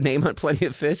her name on Plenty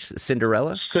of Fish?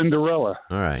 Cinderella? Cinderella.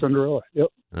 All right. Cinderella, yep.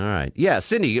 All right. Yeah,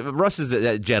 Cindy, Russ is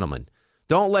a gentleman.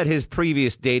 Don't let his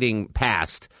previous dating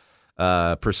past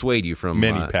persuade you from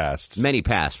many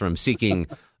pasts from seeking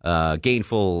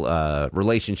gainful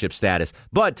relationship status.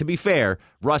 But to be fair,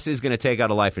 Russ is going to take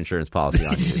out a life insurance policy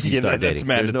on you if you start dating.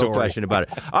 There's no question about it.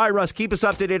 All right, Russ, keep us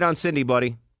up to date on Cindy,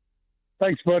 buddy.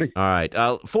 Thanks, buddy. All right.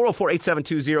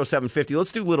 404-872-0750.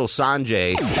 Let's do little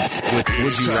Sanjay with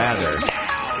Would You Rather.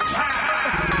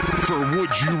 For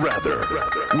Would You Rather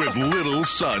with Little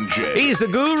Sanjay. He's the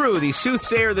guru, the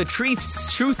soothsayer, the truth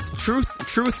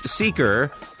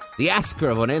seeker, the asker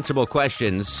of unanswerable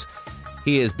questions.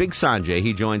 He is Big Sanjay.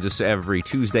 He joins us every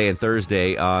Tuesday and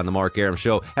Thursday on the Mark Arum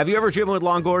Show. Have you ever driven with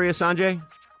Longoria, Sanjay?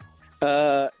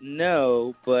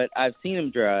 No, but I've seen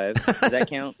him drive. Does that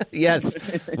count? Yes.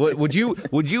 Would you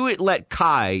let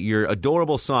Kai, your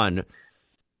adorable son,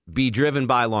 be driven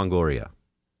by Longoria?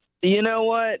 You know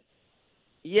what?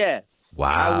 Yes. Wow.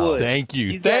 I would. Thank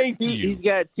you. He's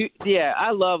got two. Yeah,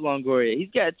 I love Longoria. He's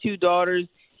got 2 daughters.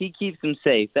 He keeps them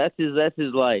safe. That's his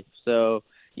life. So,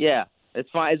 yeah. It's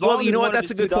fine. Well, you know what?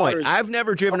 That's a good point. I've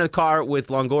never driven a car with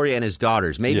Longoria and his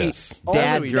daughters. Maybe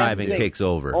Dad driving takes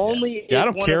over. Only I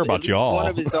don't care about y'all. One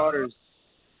of his daughters.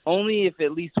 Only if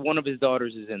at least one of his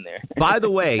daughters is in there. By the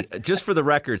way, just for the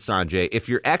record, Sanjay, if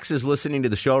your ex is listening to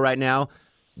the show right now,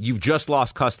 you've just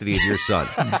lost custody of your son.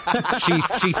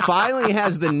 She finally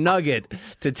has the nugget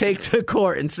to take to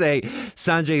court and say,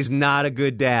 Sanjay's not a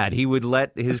good dad. He would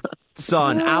let his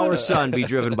son, our son, be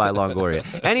driven by Longoria.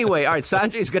 Anyway, all right,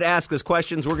 Sanjay's going to ask us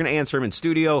questions. We're going to answer them in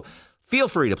studio. Feel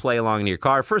free to play along in your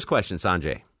car. First question,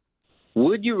 Sanjay.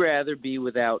 Would you rather be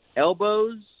without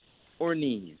elbows or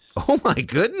knees? Oh, my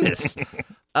goodness.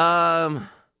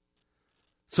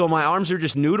 So my arms are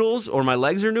just noodles, or my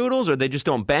legs are noodles, or they just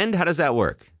don't bend? How does that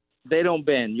work? They don't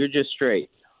bend. You're just straight.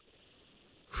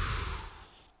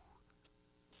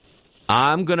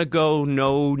 I'm going to go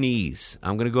no knees.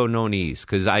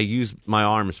 Because I use my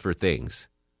arms for things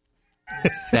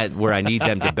where I need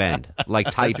them to bend. Like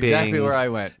typing. That's exactly where I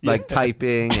went. Like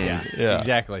typing and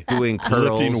exactly. Doing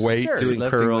curls. Lifting weights. Doing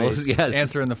curls. Weights. Yes.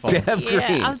 Answering the phone.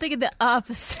 Yeah, I'm thinking the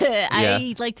opposite.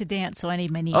 I like to dance, so I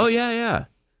need my knees. Oh, yeah.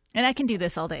 And I can do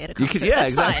this all day at a concert. That's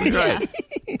exactly fine.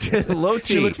 Right. Low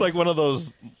T. She looks like one of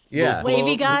those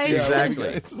wavy guys.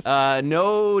 Exactly.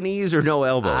 No knees or no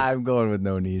elbows? I'm going with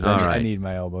no knees. I need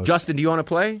my elbows. Justin, do you want to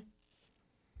play?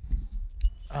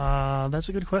 That's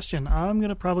a good question. I'm going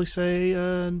to probably say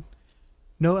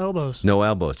no elbows. No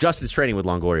elbows. Justin's training with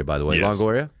Longoria, by the way. Yes.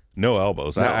 Longoria? No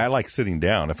elbows. No. I like sitting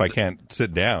down. If I can't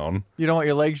sit down. You don't want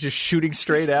your legs just shooting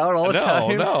straight out all the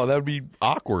time? No, that would be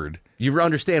awkward. You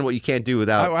understand what you can't do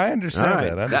without... I understand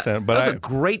that. I understand. But that's a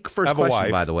great first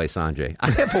question, by the way, Sanjay. I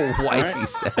have a wife, he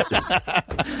says.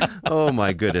 Oh,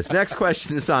 my goodness. Next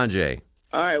question, Sanjay.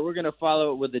 All right, we're going to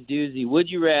follow it with a doozy. Would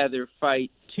you rather fight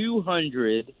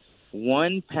 200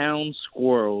 one-pound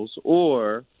squirrels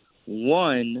or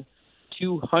one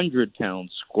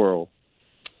 200-pound squirrel?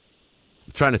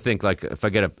 I'm trying to think, like, if I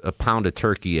get a pound of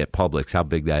turkey at Publix, how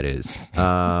big that is.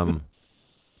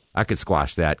 I could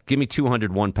squash that. Give me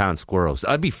 200 one-pound squirrels.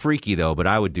 I'd be freaky, though, but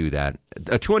I would do that.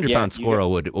 A 200-pound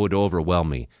squirrel would overwhelm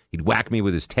me. He'd whack me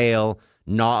with his tail,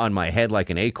 gnaw on my head like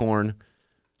an acorn,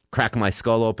 crack my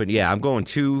skull open. Yeah, I'm going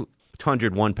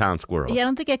 200 one-pound squirrels. Yeah, I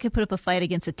don't think I could put up a fight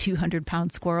against a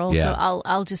 200-pound squirrel, so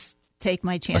I'll just take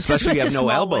my chances. Especially with if you have no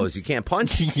elbows. Ones. You can't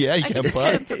punch. Yeah, you can't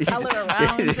punch. Kind of color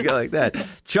around. You go like that.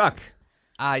 Chuck.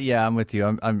 Yeah, I'm with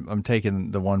you. I'm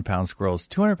taking the 1-pound squirrels.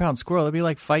 200-pound squirrel, that'd be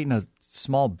like fighting a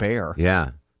small bear. Yeah.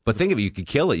 But think of it, you could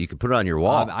kill it. You could put it on your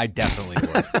wall. I definitely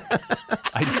would.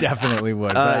 I definitely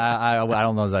would. But I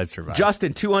don't know if I'd survive.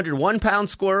 Justin, 200 1-pound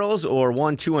squirrels or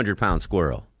one 200-pound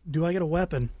squirrel? Do I get a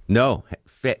weapon? No.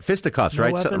 Fisticuffs, no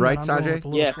right? Weapon, right,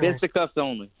 Sanjay? Yeah, fisticuffs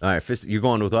only. All right. You're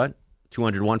going with what?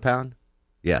 200 1-pound?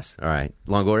 Yes. All right.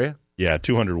 Longoria? Yeah,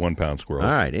 200 1-pound squirrels.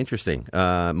 All right. Interesting.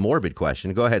 Morbid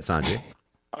question. Go ahead, Sanjay.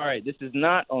 All right, this is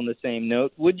not on the same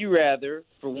note. Would you rather,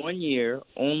 for 1 year,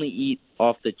 only eat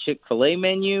off the Chick-fil-A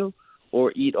menu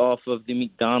or eat off of the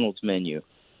McDonald's menu?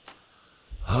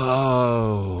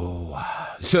 Oh.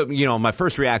 So, my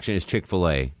first reaction is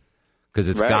Chick-fil-A because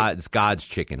it's it's God's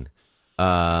chicken.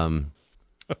 But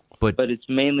it's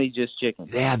mainly just chicken.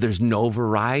 Yeah, there's no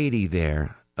variety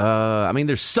there.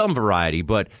 There's some variety,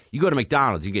 but you go to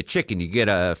McDonald's, you get chicken, you get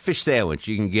a fish sandwich,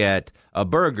 you can get a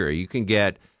burger, you can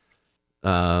get you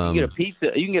can get a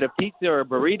pizza. You can get a pizza or a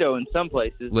burrito in some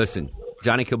places. Listen,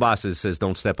 Johnny Kielbasa says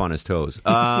don't step on his toes.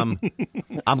 I'm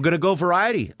going to go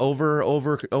variety over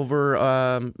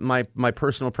my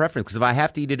personal preference because if I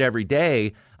have to eat it every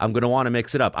day, I'm going to want to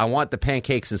mix it up. I want the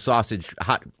pancakes and sausage,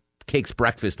 hot cakes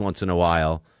breakfast once in a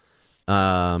while.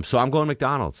 So I'm going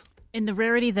McDonald's. In the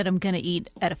rarity that I'm going to eat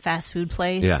at a fast food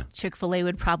place, Chick-fil-A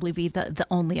would probably be the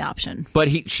only option. But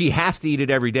she has to eat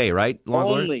it every day, right?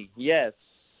 Only, yes.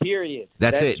 Period.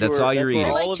 That's it. That's all you're eating.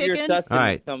 I like chicken. All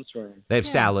right. Comes from. They have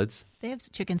salads. They have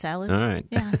chicken salads. All right.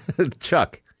 Yeah.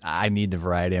 Chuck. I need the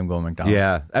variety. I'm going McDonald's.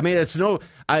 Yeah. It's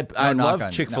I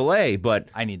love Chick-fil-A, but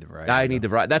I need the variety. I need the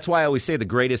variety. That's why I always say the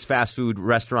greatest fast food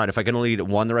restaurant, if I can only eat at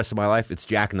one the rest of my life, it's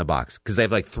Jack in the Box because they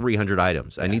have like 300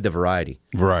 items. I need the variety.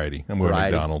 Variety. I'm going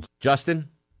McDonald's. Justin?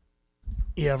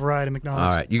 Yeah, variety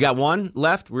McDonald's. All right. You got one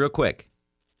left? Real quick.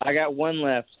 I got one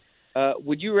left.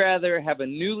 Would you rather have a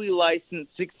newly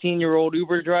licensed 16-year-old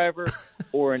Uber driver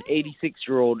or an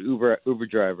 86-year-old Uber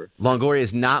driver? Longoria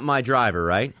is not my driver,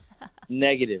 right?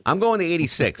 Negative. I'm going the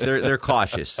 86. They're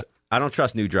cautious. I don't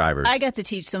trust new drivers. I got to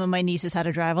teach some of my nieces how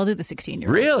to drive. I'll do the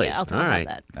 16-year-old. Really? Yeah, I'll tell them about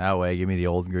that. That way, give me the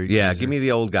old Greek. Yeah, give me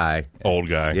the old guy. Old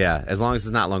guy. Yeah, as long as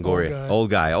it's not Longoria.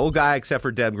 Old guy, except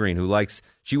for Deb Green, who likes...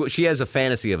 She has a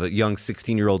fantasy of a young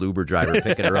 16-year-old Uber driver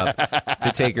picking her up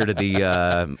to take her to the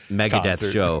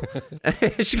Megadeth show.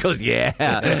 She goes, yeah.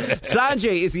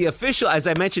 Sanjay is the official, as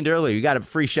I mentioned earlier, you got a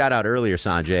free shout-out earlier,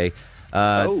 Sanjay.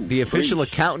 The official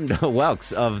accountant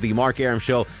Welks of the Mark Arum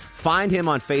Show. Find him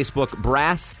on Facebook,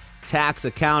 Brass Tax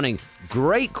Accounting.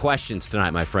 Great questions tonight,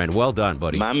 my friend. Well done,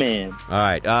 buddy. My man. All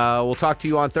right. We'll talk to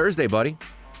you on Thursday, buddy.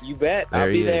 You bet. I'll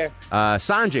be there.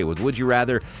 Sanjay with Would You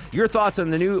Rather. Your thoughts on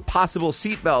the new possible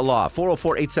seatbelt law.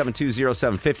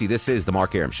 404-872-0750. This is the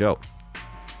Mark Arum Show.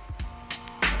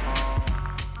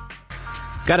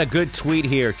 Got a good tweet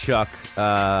here, Chuck,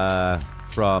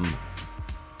 from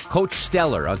Coach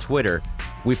Stellar on Twitter.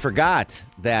 We forgot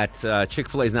that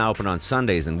Chick-fil-A is now open on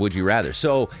Sundays and Would You Rather.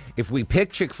 So if we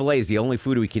pick Chick-fil-A as the only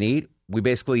food we can eat, we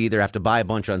basically either have to buy a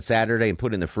bunch on Saturday and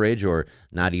put it in the fridge or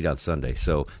not eat on Sunday.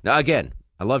 So, now again,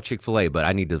 I love Chick-fil-A, but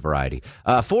I need the variety.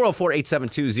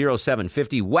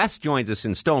 404-872-0750. Wes joins us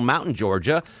in Stone Mountain,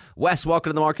 Georgia. Wes, welcome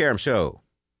to the Mark Arum Show.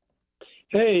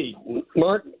 Hey,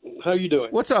 Mark. How you doing?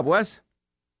 What's up, Wes?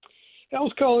 I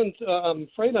was calling. I'm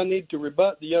afraid I need to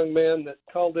rebut the young man that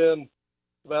called in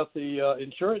about the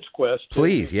insurance question.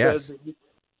 Please, yes.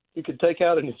 You could take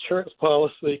out an insurance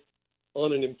policy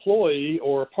on an employee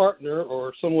or a partner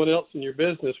or someone else in your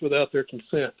business without their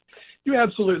consent. You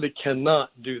absolutely cannot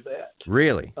do that.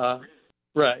 Really?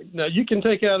 Right. Now, you can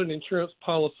take out an insurance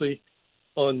policy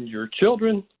on your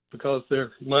children because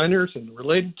they're minors and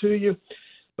related to you,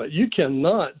 but you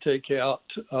cannot take out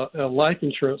a life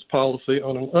insurance policy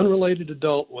on an unrelated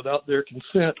adult without their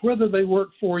consent, whether they work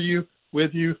for you,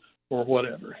 with you, or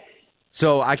whatever.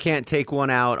 So I can't take one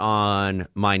out on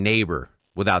my neighbor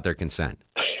without their consent?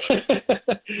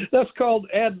 That's called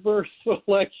adverse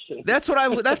selection. That's what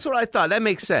I thought. That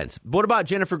makes sense. What about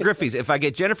Jennifer Griffey's? If I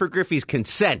get Jennifer Griffey's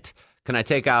consent, can I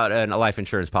take out a life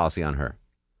insurance policy on her?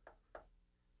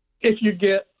 If you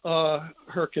get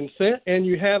her consent and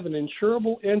you have an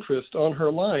insurable interest on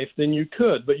her life, then you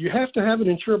could. But you have to have an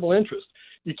insurable interest.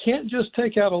 You can't just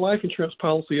take out a life insurance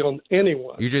policy on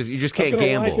anyone. You just can't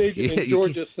gamble. I've been a life agent in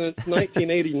Georgia since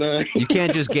 1989. You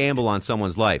can't just gamble on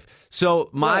someone's life. So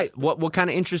what kind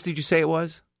of interest did you say it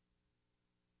was?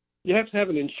 You have to have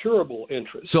an insurable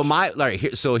interest. So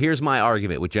here's my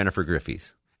argument with Jennifer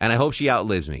Griffey's, and I hope she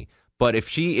outlives me. But if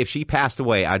she passed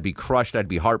away, I'd be crushed. I'd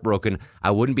be heartbroken.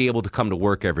 I wouldn't be able to come to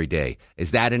work every day.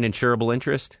 Is that an insurable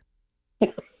interest?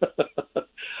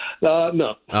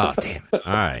 No. Oh, damn it.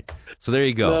 All right. So there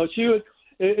you go. No, she would.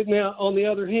 Now, on the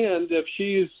other hand, if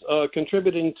she's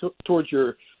contributing towards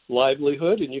your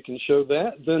livelihood and you can show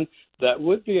that, then that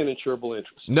would be an insurable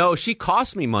interest. No, she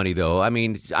cost me money, though. I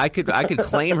mean, I could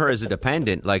claim her as a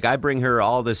dependent. Like, I bring her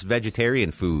all this vegetarian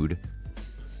food.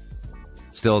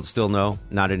 Still no?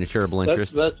 Not an insurable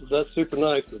interest? That's super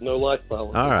nice, but no life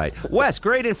policy. All right. Wes,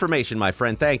 great information, my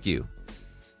friend. Thank you.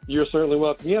 You're certainly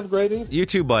welcome. You have a great evening. You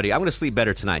too, buddy. I'm going to sleep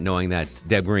better tonight knowing that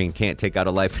Deb Green can't take out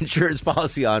a life insurance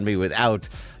policy on me without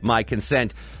my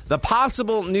consent. The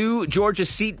possible new Georgia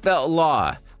seatbelt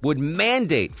law. would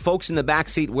mandate folks in the back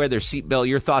seat wear their seatbelt.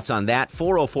 Your thoughts on that?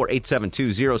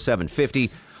 404-872-0750.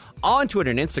 On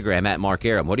Twitter and Instagram at Mark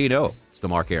Arum. What do you know? It's the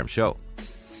Mark Arum Show.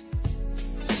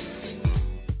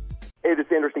 Hey, this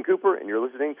is Anderson Cooper, and you're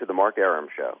listening to the Mark Arum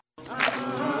Show.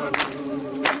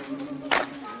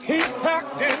 He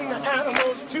packed in the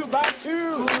animals 2 by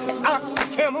 2, ox, a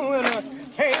camel, and a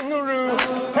kangaroo.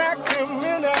 Packed him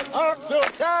in that ox so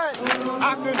tight,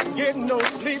 I couldn't get no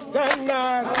sleep that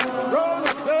night. Rolling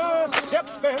Stone, Shep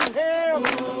and Ham,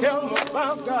 tell me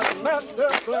about that master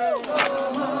plan.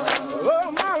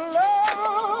 Oh, my Lord.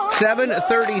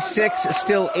 7:36,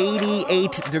 still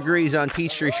 88 degrees on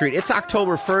Peachtree Street. It's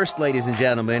October 1st, ladies and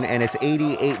gentlemen, and it's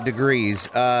 88 degrees.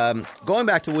 Going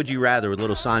back to Would You Rather with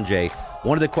Little Sanjay,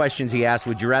 one of the questions he asked,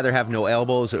 would you rather have no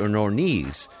elbows or no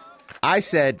knees? I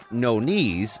said no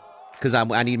knees because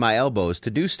I need my elbows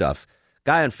to do stuff.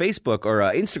 Guy on Facebook or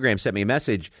Instagram sent me a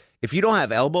message. If you don't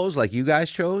have elbows like you guys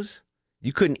chose,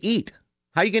 you couldn't eat.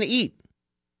 How are you going to eat?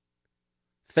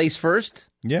 Face first?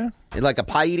 Yeah. Like a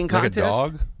pie eating contest? Like a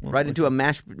dog? Right into a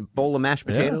bowl of mashed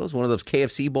potatoes? Yeah. One of those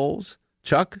KFC bowls?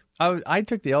 Chuck? I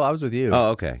took the L. I was with you. Oh,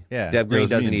 okay. Yeah. Deb Green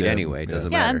doesn't eat anyway.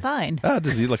 Doesn't matter. Yeah, I'm fine.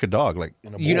 Just eat like a dog. Like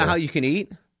in a bowl. You know how you can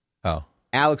eat? Oh.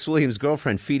 Alex Williams'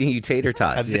 girlfriend feeding you tater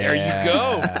tots. There you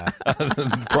go.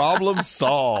 Problem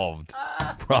solved.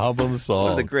 Problem solved.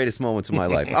 One of the greatest moments of my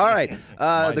life. All right.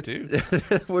 Mine too.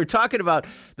 We're talking about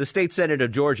the state Senate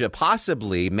of Georgia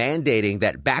possibly mandating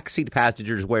that backseat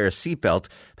passengers wear a seatbelt,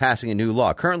 passing a new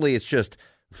law. Currently, it's just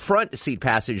front seat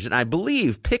passengers, and I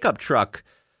believe pickup truck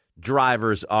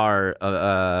drivers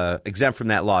are exempt from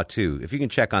that law too. If you can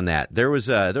check on that. There was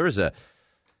a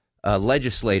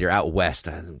legislator out west.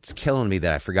 It's killing me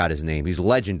that I forgot his name. He's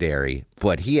legendary,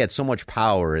 but he had so much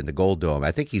power in the Gold Dome.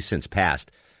 I think he's since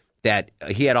passed. That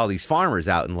he had all these farmers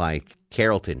out in like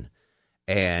Carrollton,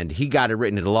 and he got it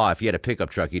written into law. If you had a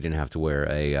pickup truck, you didn't have to wear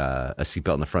a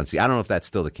seatbelt in the front seat. I don't know if that's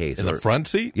still the case. In the front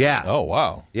seat? Yeah. Oh,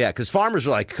 wow. Yeah, because farmers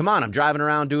are like, come on, I'm driving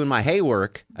around doing my hay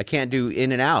work. I can't do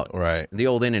in and out. Right. The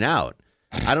old in and out.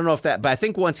 I don't know if that, but I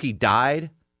think once he died,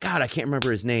 God, I can't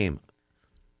remember his name.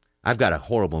 I've got a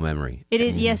horrible memory. It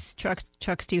is, yes, trucks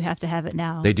do have to have it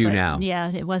now. They do now.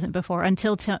 Yeah, it wasn't before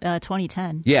until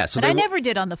 2010. Yeah, but I never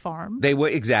did on the farm.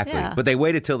 Exactly. Yeah. But they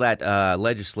waited till that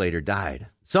legislator died.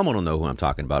 Someone will know who I'm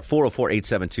talking about.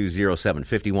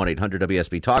 404-872-0750,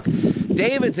 1-800-WSB-TALK.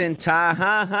 David's in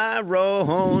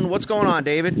Tyrone. What's going on,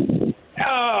 David?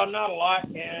 Oh, not a lot.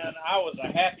 And I was a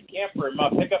happy camper in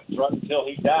my pickup truck until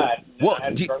he died. Well,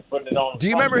 do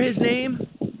you remember his name?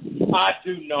 I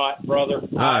do not, brother.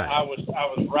 Right. I was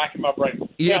racking my brain.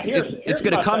 Yeah, it's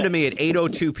going to come to me at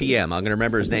 8:02 p.m. I'm going to me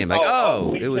remember his name. Like,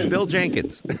 it was Bill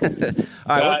Jenkins.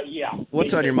 All right,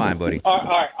 what's on your mind, buddy? All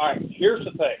right. Here's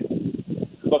the thing.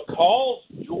 Because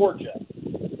Georgia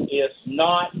is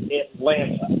not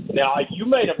Atlanta. Now, you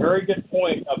made a very good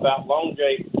point about Lone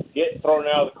Jay getting thrown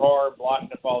out of the car and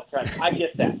blocking up all the traffic. I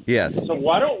get that. Yes. So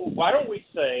why don't we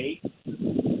say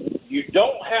you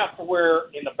don't have to wear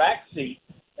in the back seat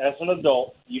as an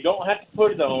adult, you don't have to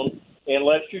put it on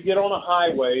unless you get on a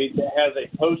highway that has a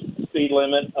posted speed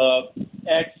limit of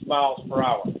X miles per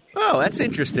hour. Oh, that's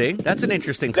interesting. That's an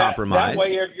interesting compromise. That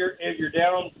way, if you're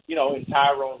down, in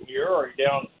Tyrone here, or you're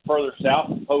down further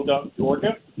south in Podunk,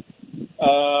 Georgia,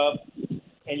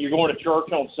 and you're going to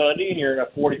church on Sunday and you're in a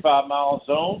 45-mile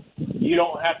zone, you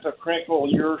don't have to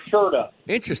crinkle your shirt up.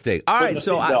 Interesting. All right,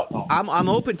 so I'm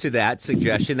open to that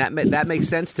suggestion. That makes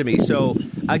sense to me. So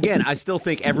again, I still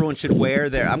think everyone should wear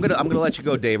their. I'm gonna let you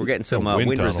go, Dave. We're getting some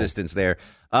wind resistance there.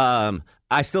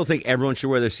 I still think everyone should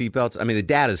wear their seatbelts. I mean, the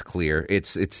data's clear.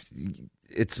 It's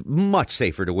much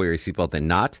safer to wear your seatbelt than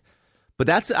not.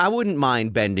 But I wouldn't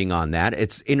mind bending on that.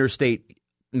 It's interstate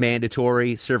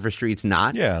mandatory, surface streets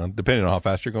not. Yeah, depending on how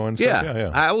fast you're going.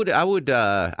 Yeah. I would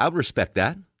respect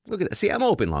that. Look at that. See, I'm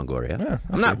open, Longoria. Yeah,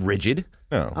 I'm not rigid.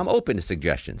 No. I'm open to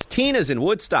suggestions. Tina's in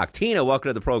Woodstock. Tina, welcome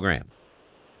to the program.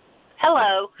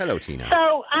 Hello. Hello, Tina.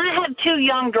 So I have 2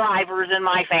 young drivers in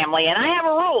my family, and I have a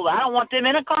rule. I don't want them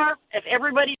in a car if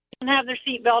everybody doesn't have their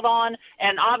seatbelt on,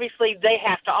 and obviously they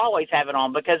have to always have it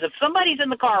on, because if somebody's in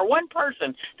the car, one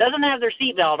person doesn't have their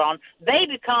seatbelt on, they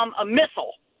become a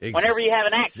missile whenever you have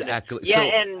an accident. Exactly. Yeah,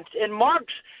 and in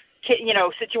Mark's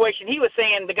situation, he was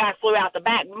saying the guy flew out the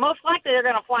back. Most likely they're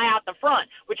going to fly out the front,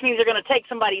 which means they're going to take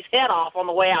somebody's head off on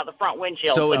the way out the front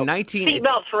windshield. So in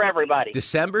seatbelts for everybody.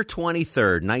 December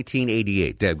 23rd,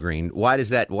 1988, Deb Green. Why does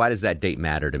that date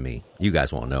matter to me? You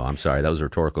guys won't know. I'm sorry. That was a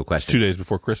rhetorical question. It's 2 days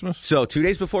before Christmas? So 2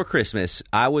 days before Christmas,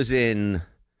 I was a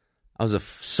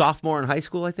sophomore in high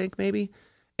school, I think, maybe.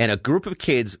 And a group of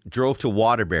kids drove to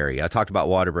Waterbury. I talked about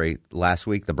Waterbury last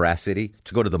week, the Brass City,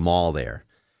 to go to the mall there.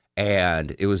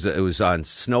 and it was on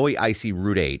snowy, icy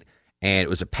Route 8, and it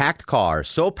was a packed car,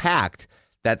 so packed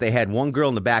that they had one girl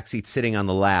in the back seat sitting on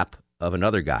the lap of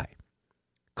another guy.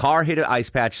 Car hit an ice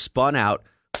patch, spun out,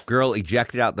 girl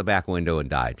ejected out the back window and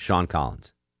died. Sean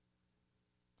Collins.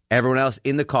 Everyone else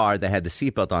in the car that had the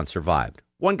seatbelt on survived.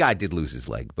 One guy did lose his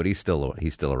leg, but he's still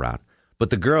around.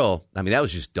 But the girl, I mean, that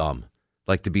was just dumb.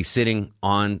 Like to be sitting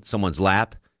on someone's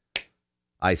lap,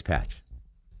 ice patch.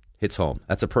 Hits home.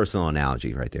 That's a personal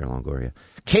analogy right there, Longoria.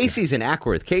 Casey's in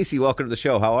Ackworth. Casey, welcome to the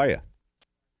show. How are you?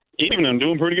 Evening. I'm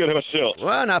doing pretty good. How about yourself?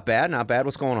 Well, not bad. Not bad.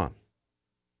 What's going on?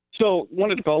 So,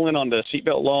 wanted to call in on the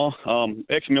seatbelt law.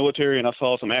 Ex-military, and I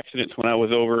saw some accidents when I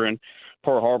was over in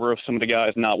Pearl Harbor of some of the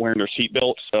guys not wearing their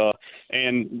seatbelts.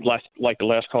 And like the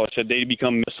last caller said, they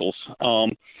become missiles.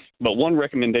 But one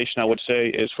recommendation I would say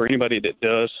is for anybody that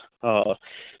does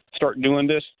start doing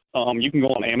this, you can go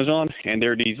on Amazon, and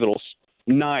there are these little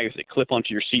knives that clip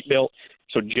onto your seatbelt.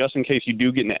 So just in case you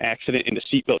do get in an accident and the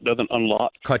seatbelt doesn't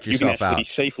unlock, cut yourself out. You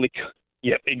can actually safely.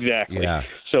 Yep, exactly. Yeah.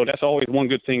 So that's always one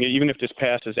good thing. Even if this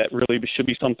passes, that really should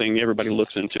be something everybody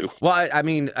looks into. Well, I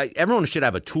mean, everyone should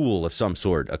have a tool of some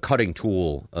sort, a cutting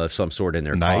tool of some sort in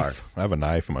their car. I have a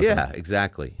knife in my car. Yeah,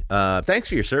 exactly. Thanks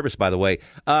for your service, by the way.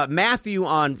 Matthew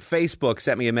on Facebook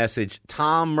sent me a message.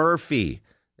 Tom Murphy.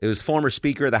 It was former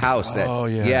Speaker of the House.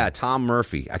 Yeah, Tom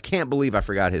Murphy. I can't believe I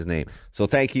forgot his name. So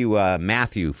thank you,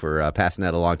 Matthew, for passing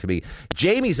that along to me.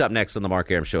 Jamie's up next on the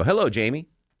Mark Arum Show. Hello, Jamie.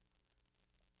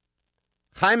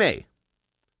 Jaime.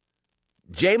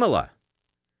 Jamila.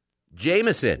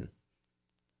 Jameson.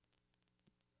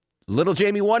 Little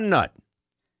Jamie One Nut.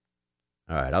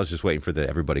 All right, I was just waiting for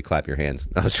everybody clap your hands.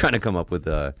 I was trying to come up with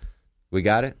we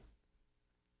got it?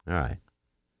 All right.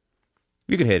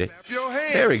 You can hit it.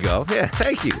 There we go. Yeah,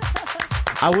 thank you.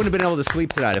 I wouldn't have been able to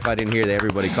sleep tonight if I didn't hear that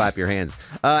everybody clap your hands.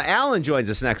 Alan joins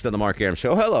us next on the Mark Arum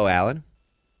Show. Hello, Alan.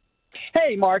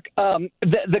 Hey, Mark.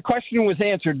 The question was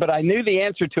answered, but I knew the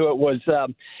answer to it was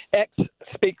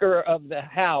ex-Speaker of the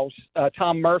House,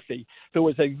 Tom Murphy, who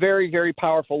was a very, very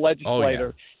powerful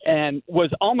legislator and was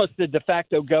almost the de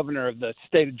facto governor of the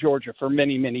state of Georgia for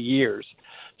many, many years.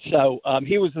 So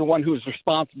he was the one who was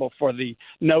responsible for the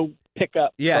no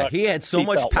pickup. Yeah, he had so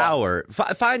much power.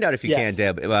 Find out if you can,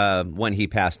 Deb, when he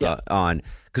passed on.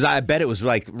 Because I bet it was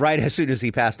like right as soon as he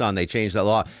passed on, they changed that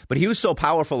law. But he was so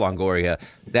powerful, Longoria,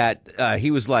 that he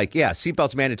was like,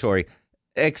 seatbelt's mandatory,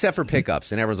 except for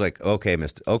pickups. And everyone's like, okay,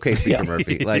 Speaker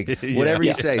Murphy. Like, whatever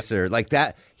you say, sir. Like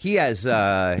that, he has...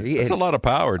 That's a lot of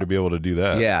power to be able to do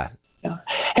that. Yeah.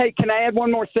 Hey, can I add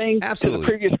one more thing Absolutely. to the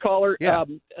previous caller? Yeah.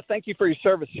 Thank you for your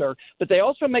service, sir. But they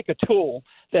also make a tool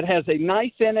that has a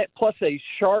knife in it plus a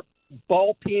sharp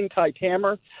ball peen type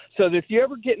hammer, so that if you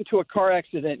ever get into a car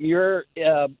accident and you're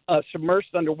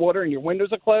submerged underwater and your windows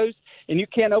are closed and you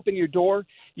can't open your door,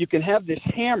 you can have this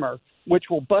hammer which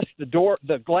will bust the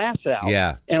glass out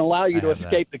and allow you to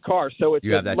escape the car. So it's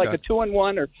like a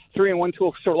 2-in-1 or 3-in-1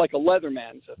 tool, sort of like a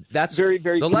Leatherman. So that's very,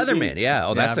 very the convenient. Leatherman. Yeah,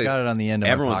 I've got it on the end of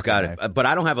everyone's my pocket got it, knife. but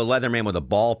I don't have a Leatherman with a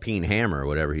ball peen hammer or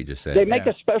whatever he just said. They make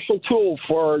a special tool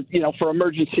for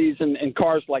emergencies and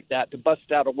cars like that to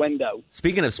bust out a window.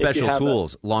 Speaking of special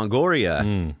tools,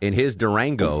 Longoria in his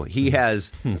Durango, he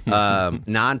has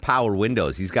non-power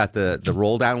windows. He's got the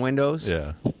roll down windows.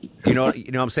 Yeah. You know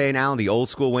what I'm saying, Alan? The old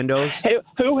school windows? Hey,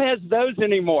 who has those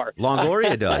anymore?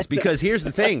 Longoria does. Because here's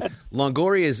the thing.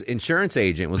 Longoria's insurance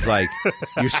agent was like,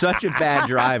 you're such a bad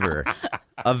driver.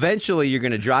 Eventually, you're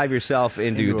going to drive yourself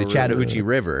into the Chattahoochee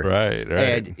River. Right.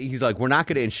 And he's like, we're not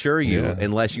going to insure you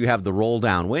unless you have the roll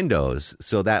down windows.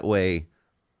 So that way...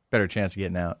 Better chance of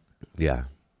getting out. Yeah.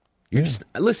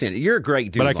 Listen, you're a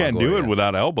great dude. But I can't do it Longoria.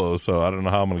 without elbows, so I don't know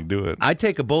how I'm going to do it. I'd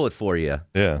take a bullet for you.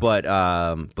 Yeah. But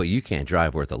you can't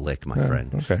drive worth a lick, my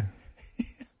friend. Okay.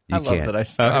 You love can't.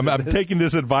 that I I'm taking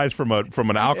this advice from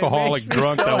an alcoholic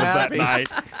drunk so that was happy that night.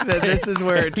 That this is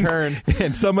where it turned.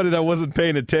 And somebody that wasn't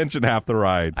paying attention half the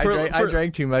ride. I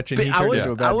drank too much, and he turned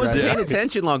into a bad driver. I wasn't paying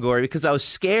attention, Longoria, because I was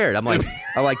scared. I'm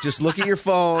like, just look at your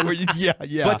phone. Yeah.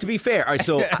 But to be fair, all right,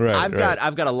 so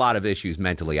I've got a lot of issues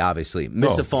mentally. Obviously,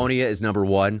 misophonia is number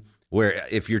one. Where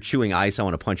if you're chewing ice, I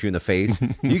want to punch you in the face.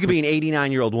 You could be an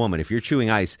 89-year-old woman. If you're chewing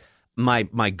ice,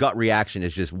 my gut reaction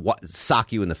is just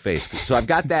sock you in the face. So I've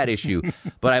got that issue.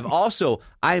 But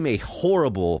I am a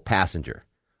horrible passenger.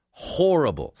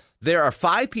 Horrible. There are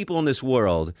 5 people in this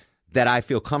world that I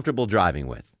feel comfortable driving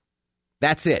with.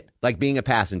 That's it. Like being a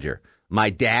passenger. My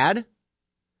dad,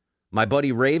 my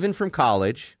buddy Raven from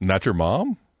college. Not your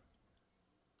mom?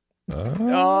 Oh,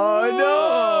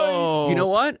 no. You know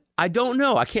what? I don't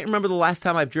know. I can't remember the last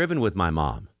time I've driven with my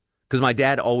mom because my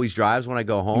dad always drives when I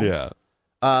go home. Yeah.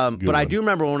 But I do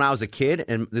remember when I was a kid,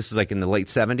 and this is like in the late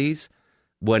 70s,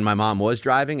 when my mom was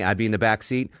driving, I'd be in the back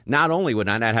seat. Not only would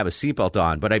I not have a seatbelt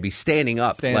on, but I'd be standing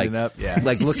up,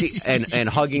 like looking and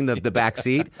hugging the back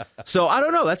seat. So I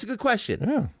don't know. That's a good question.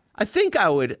 Yeah. I think I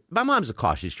would. My mom's a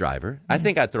cautious driver. I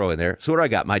think I'd throw in there. So what do I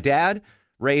got? My dad,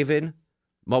 Raven.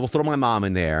 We'll throw my mom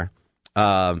in there.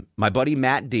 My buddy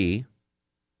Matt D.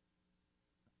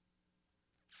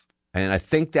 And I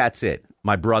think that's it.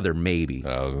 My brother, maybe.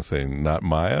 I was going to say, not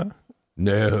Maya?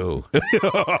 No.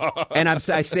 And I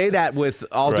say that with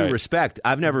all due respect.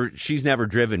 She's never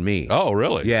driven me. Oh,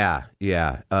 really? Yeah.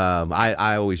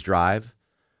 I always drive.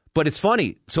 But it's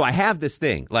funny. So I have this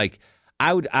thing. Like,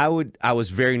 I was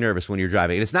very nervous when you're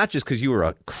driving. And it's not just because you were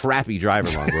a crappy driver,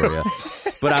 Longoria.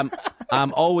 But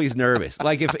I'm always nervous.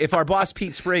 Like, if our boss,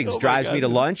 Pete Spriggs, drives me to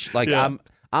lunch, like,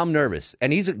 I'm nervous.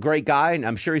 And he's a great guy, and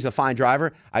I'm sure he's a fine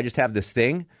driver. I just have this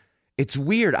thing. It's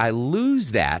weird. I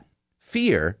lose that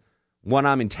fear when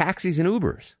I'm in taxis and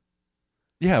Ubers.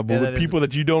 Yeah, but with people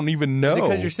that you don't even know. Is it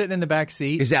because you're sitting in the back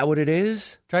seat? Is that what it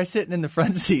is? Try sitting in the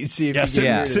front seat and see if you sit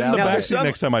in the back seat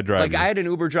next time I drive. Like, I had an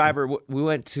Uber driver. We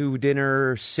went to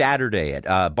dinner Saturday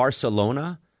at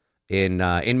Barcelona in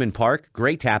Inman Park.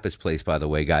 Great tapas place, by the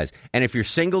way, guys. And if you're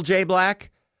single, Jay Black,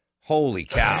 holy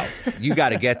cow. You got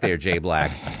to get there, Jay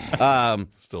Black.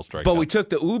 Still striking. But we took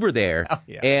the Uber there,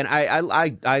 and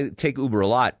I take Uber a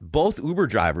lot. Both Uber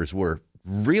drivers were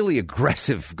really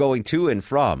aggressive going to and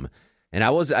from, and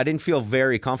I didn't feel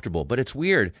very comfortable. But it's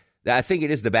weird. I think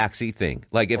it is the backseat thing.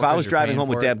 Like, if I was driving home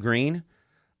with Deb Green,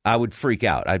 I would freak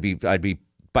out. I'd be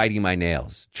biting my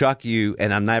nails. Chuck,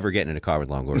 and I'm never getting in a car with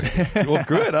Longoria. Well,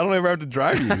 good. I don't ever have to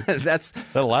drive you. That's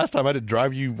the last time I had to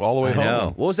drive you all the way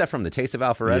home. What was that from? The Taste of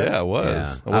Alpharetta? Yeah, it was.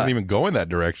 Yeah. I wasn't even going that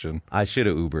direction. I should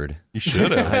have Ubered. You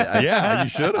should have. Yeah, you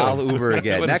should have. I'll Uber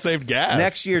again. Would have saved gas.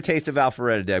 Next year, Taste of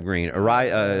Alpharetta, Deb Green. You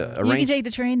can take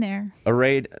the train there.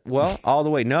 All the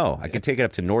way. No, I could take it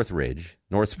up to North Springs.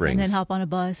 And then hop on a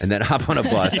bus.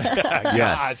 Yes.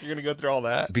 Gosh, you're going to go through all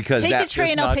that? Because take the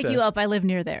train, I'll pick you up. I live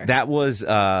near there. That was,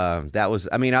 I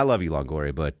mean, I love you,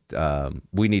 Longoria, but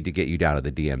we need to get you down to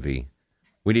the DMV.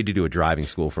 We need to do a driving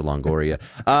school for Longoria.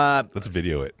 Let's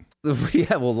video it.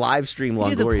 Yeah, we'll live stream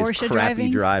Longoria's crappy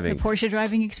driving. The Porsche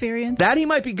driving experience. That he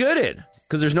might be good at,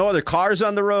 because there's no other cars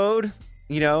on the road.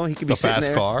 You know, he could be sitting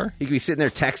there. Car. He could be sitting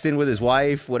there texting with his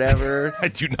wife, whatever. I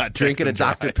do not drinking a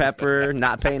Dr. Pepper,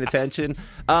 not paying attention.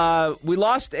 We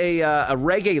lost a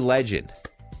reggae legend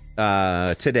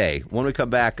today. When we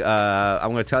come back,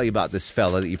 I'm going to tell you about this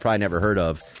fella that you probably never heard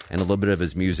of and a little bit of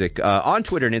his music on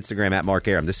Twitter and Instagram at Mark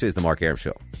Arum. This is the Mark Arum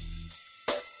Show.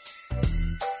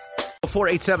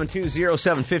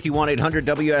 487-207-51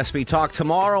 800-WSB Talk.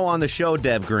 Tomorrow on the show,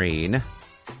 Deb Green,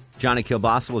 Johnny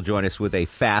Kilbasa will join us with a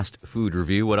fast food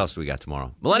review. What else do we got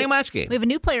tomorrow? Millennial Match Game. We have a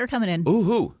new player coming in. Ooh,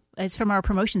 who? It's from our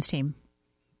promotions team.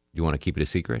 You want to keep it a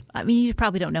secret? I mean, you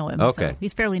probably don't know him. Okay. So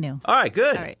he's fairly new. All right,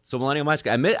 good. All right. So Millennial Match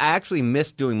Game. I actually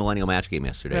missed doing Millennial Match Game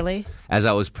yesterday. Really? As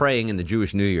I was praying in the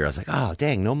Jewish New Year, I was like, oh,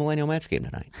 dang, no Millennial Match Game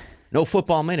tonight. No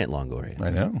football minute, Longoria.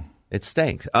 I know. It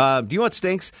stinks. Do you know what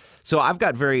stinks? So I've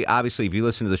got obviously, if you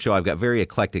listen to the show, I've got very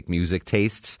eclectic music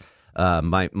tastes.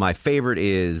 My favorite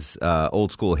is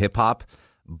old school hip hop,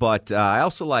 but I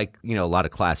also like, a lot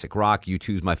of classic rock.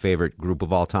 U2 is my favorite group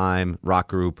of all time, rock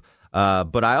group.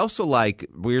 But I also like,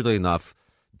 weirdly enough,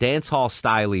 dance hall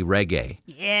styley reggae.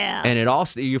 Yeah. And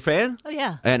you a fan? Oh,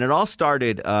 yeah. And it all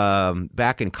started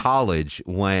back in college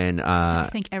when... I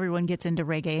think everyone gets into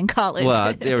reggae in college.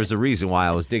 Well, there was a reason why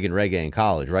I was digging reggae in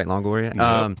college, right, Longoria?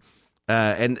 Yep.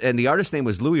 And the artist's name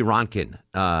was Louis Ronkin,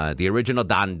 the original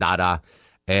Don Dada.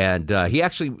 And he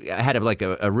actually had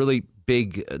a really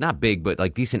big, not big, but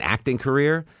like decent acting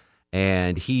career.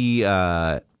 And he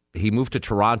moved to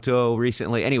Toronto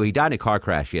recently. Anyway, he died in a car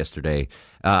crash yesterday.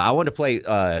 I wanted to play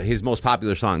his most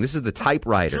popular song. This is The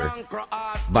Typewriter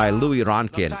by Louis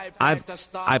Ronkin.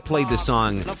 I played this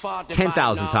song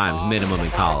 10,000 times minimum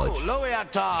in college,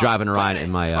 driving around in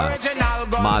my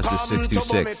Mazda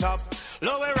 626.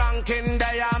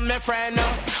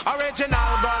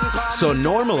 So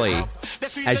normally,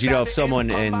 as you know, if someone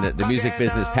in the music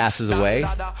business passes away,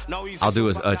 I'll do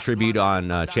a tribute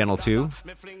on Channel 2.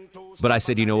 But I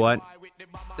said, you know what?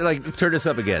 Like, turn this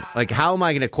up again. Like, how am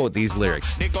I going to quote these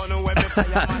lyrics?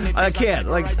 I can't.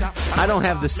 Like, I don't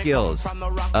have the skills.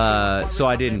 So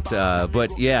I didn't.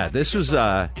 But, yeah, this was...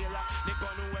 I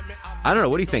don't know.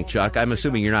 What do you think, Chuck? I'm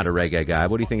assuming you're not a reggae guy.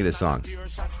 What do you think of this song?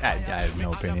 I have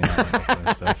no opinion on this sort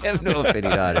of stuff. I have no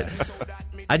opinion on it.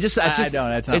 I just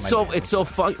don't. That's not it's so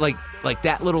fun. Like, like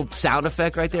that little sound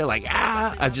effect right there, like,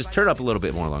 I've just turned up a little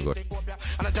bit more, Longoria.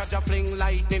 I don't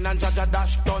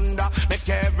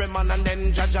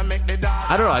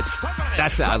know.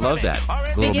 I love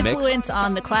that. Big influence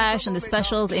on The Clash and The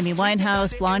Specials, Amy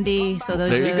Winehouse, Blondie. So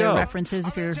those are the references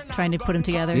if you're trying to put them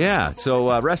together. Yeah.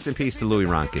 So rest in peace to Louis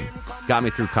Ronkin. Got me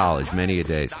through college many a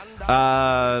days.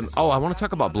 I want to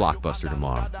talk about Blockbuster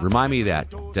tomorrow. Remind me of that,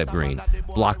 Deb Green.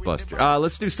 Blockbuster.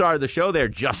 Let's do star of the show there,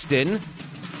 Justin.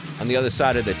 On the other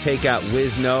side of the takeout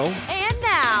Wizno. And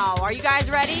now, are you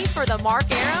guys ready for the Mark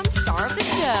Arum star of the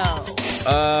show?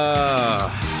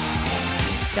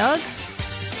 Doug?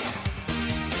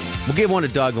 We'll give one to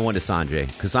Doug and one to Sanjay,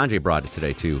 because Sanjay brought it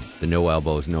today, too. The no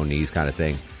elbows, no knees kind of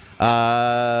thing.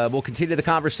 We'll continue the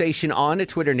conversation on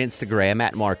Twitter and Instagram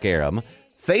at Mark Arum.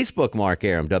 Facebook, Mark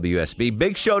Arum, WSB.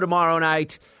 Big show tomorrow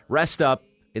night. Rest up.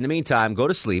 In the meantime, go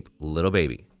to sleep, little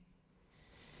baby.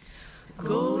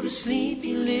 Go to sleep,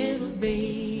 you little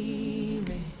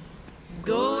baby.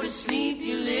 Go to sleep,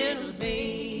 you little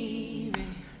baby.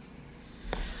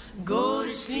 Go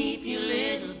to sleep, you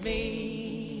little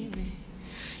baby.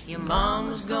 Your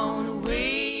mama's gone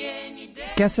away and your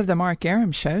dad... Guests of the Mark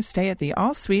Arum Show stay at the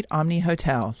All Suite Omni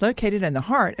Hotel, located in the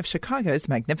heart of Chicago's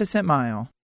Magnificent Mile.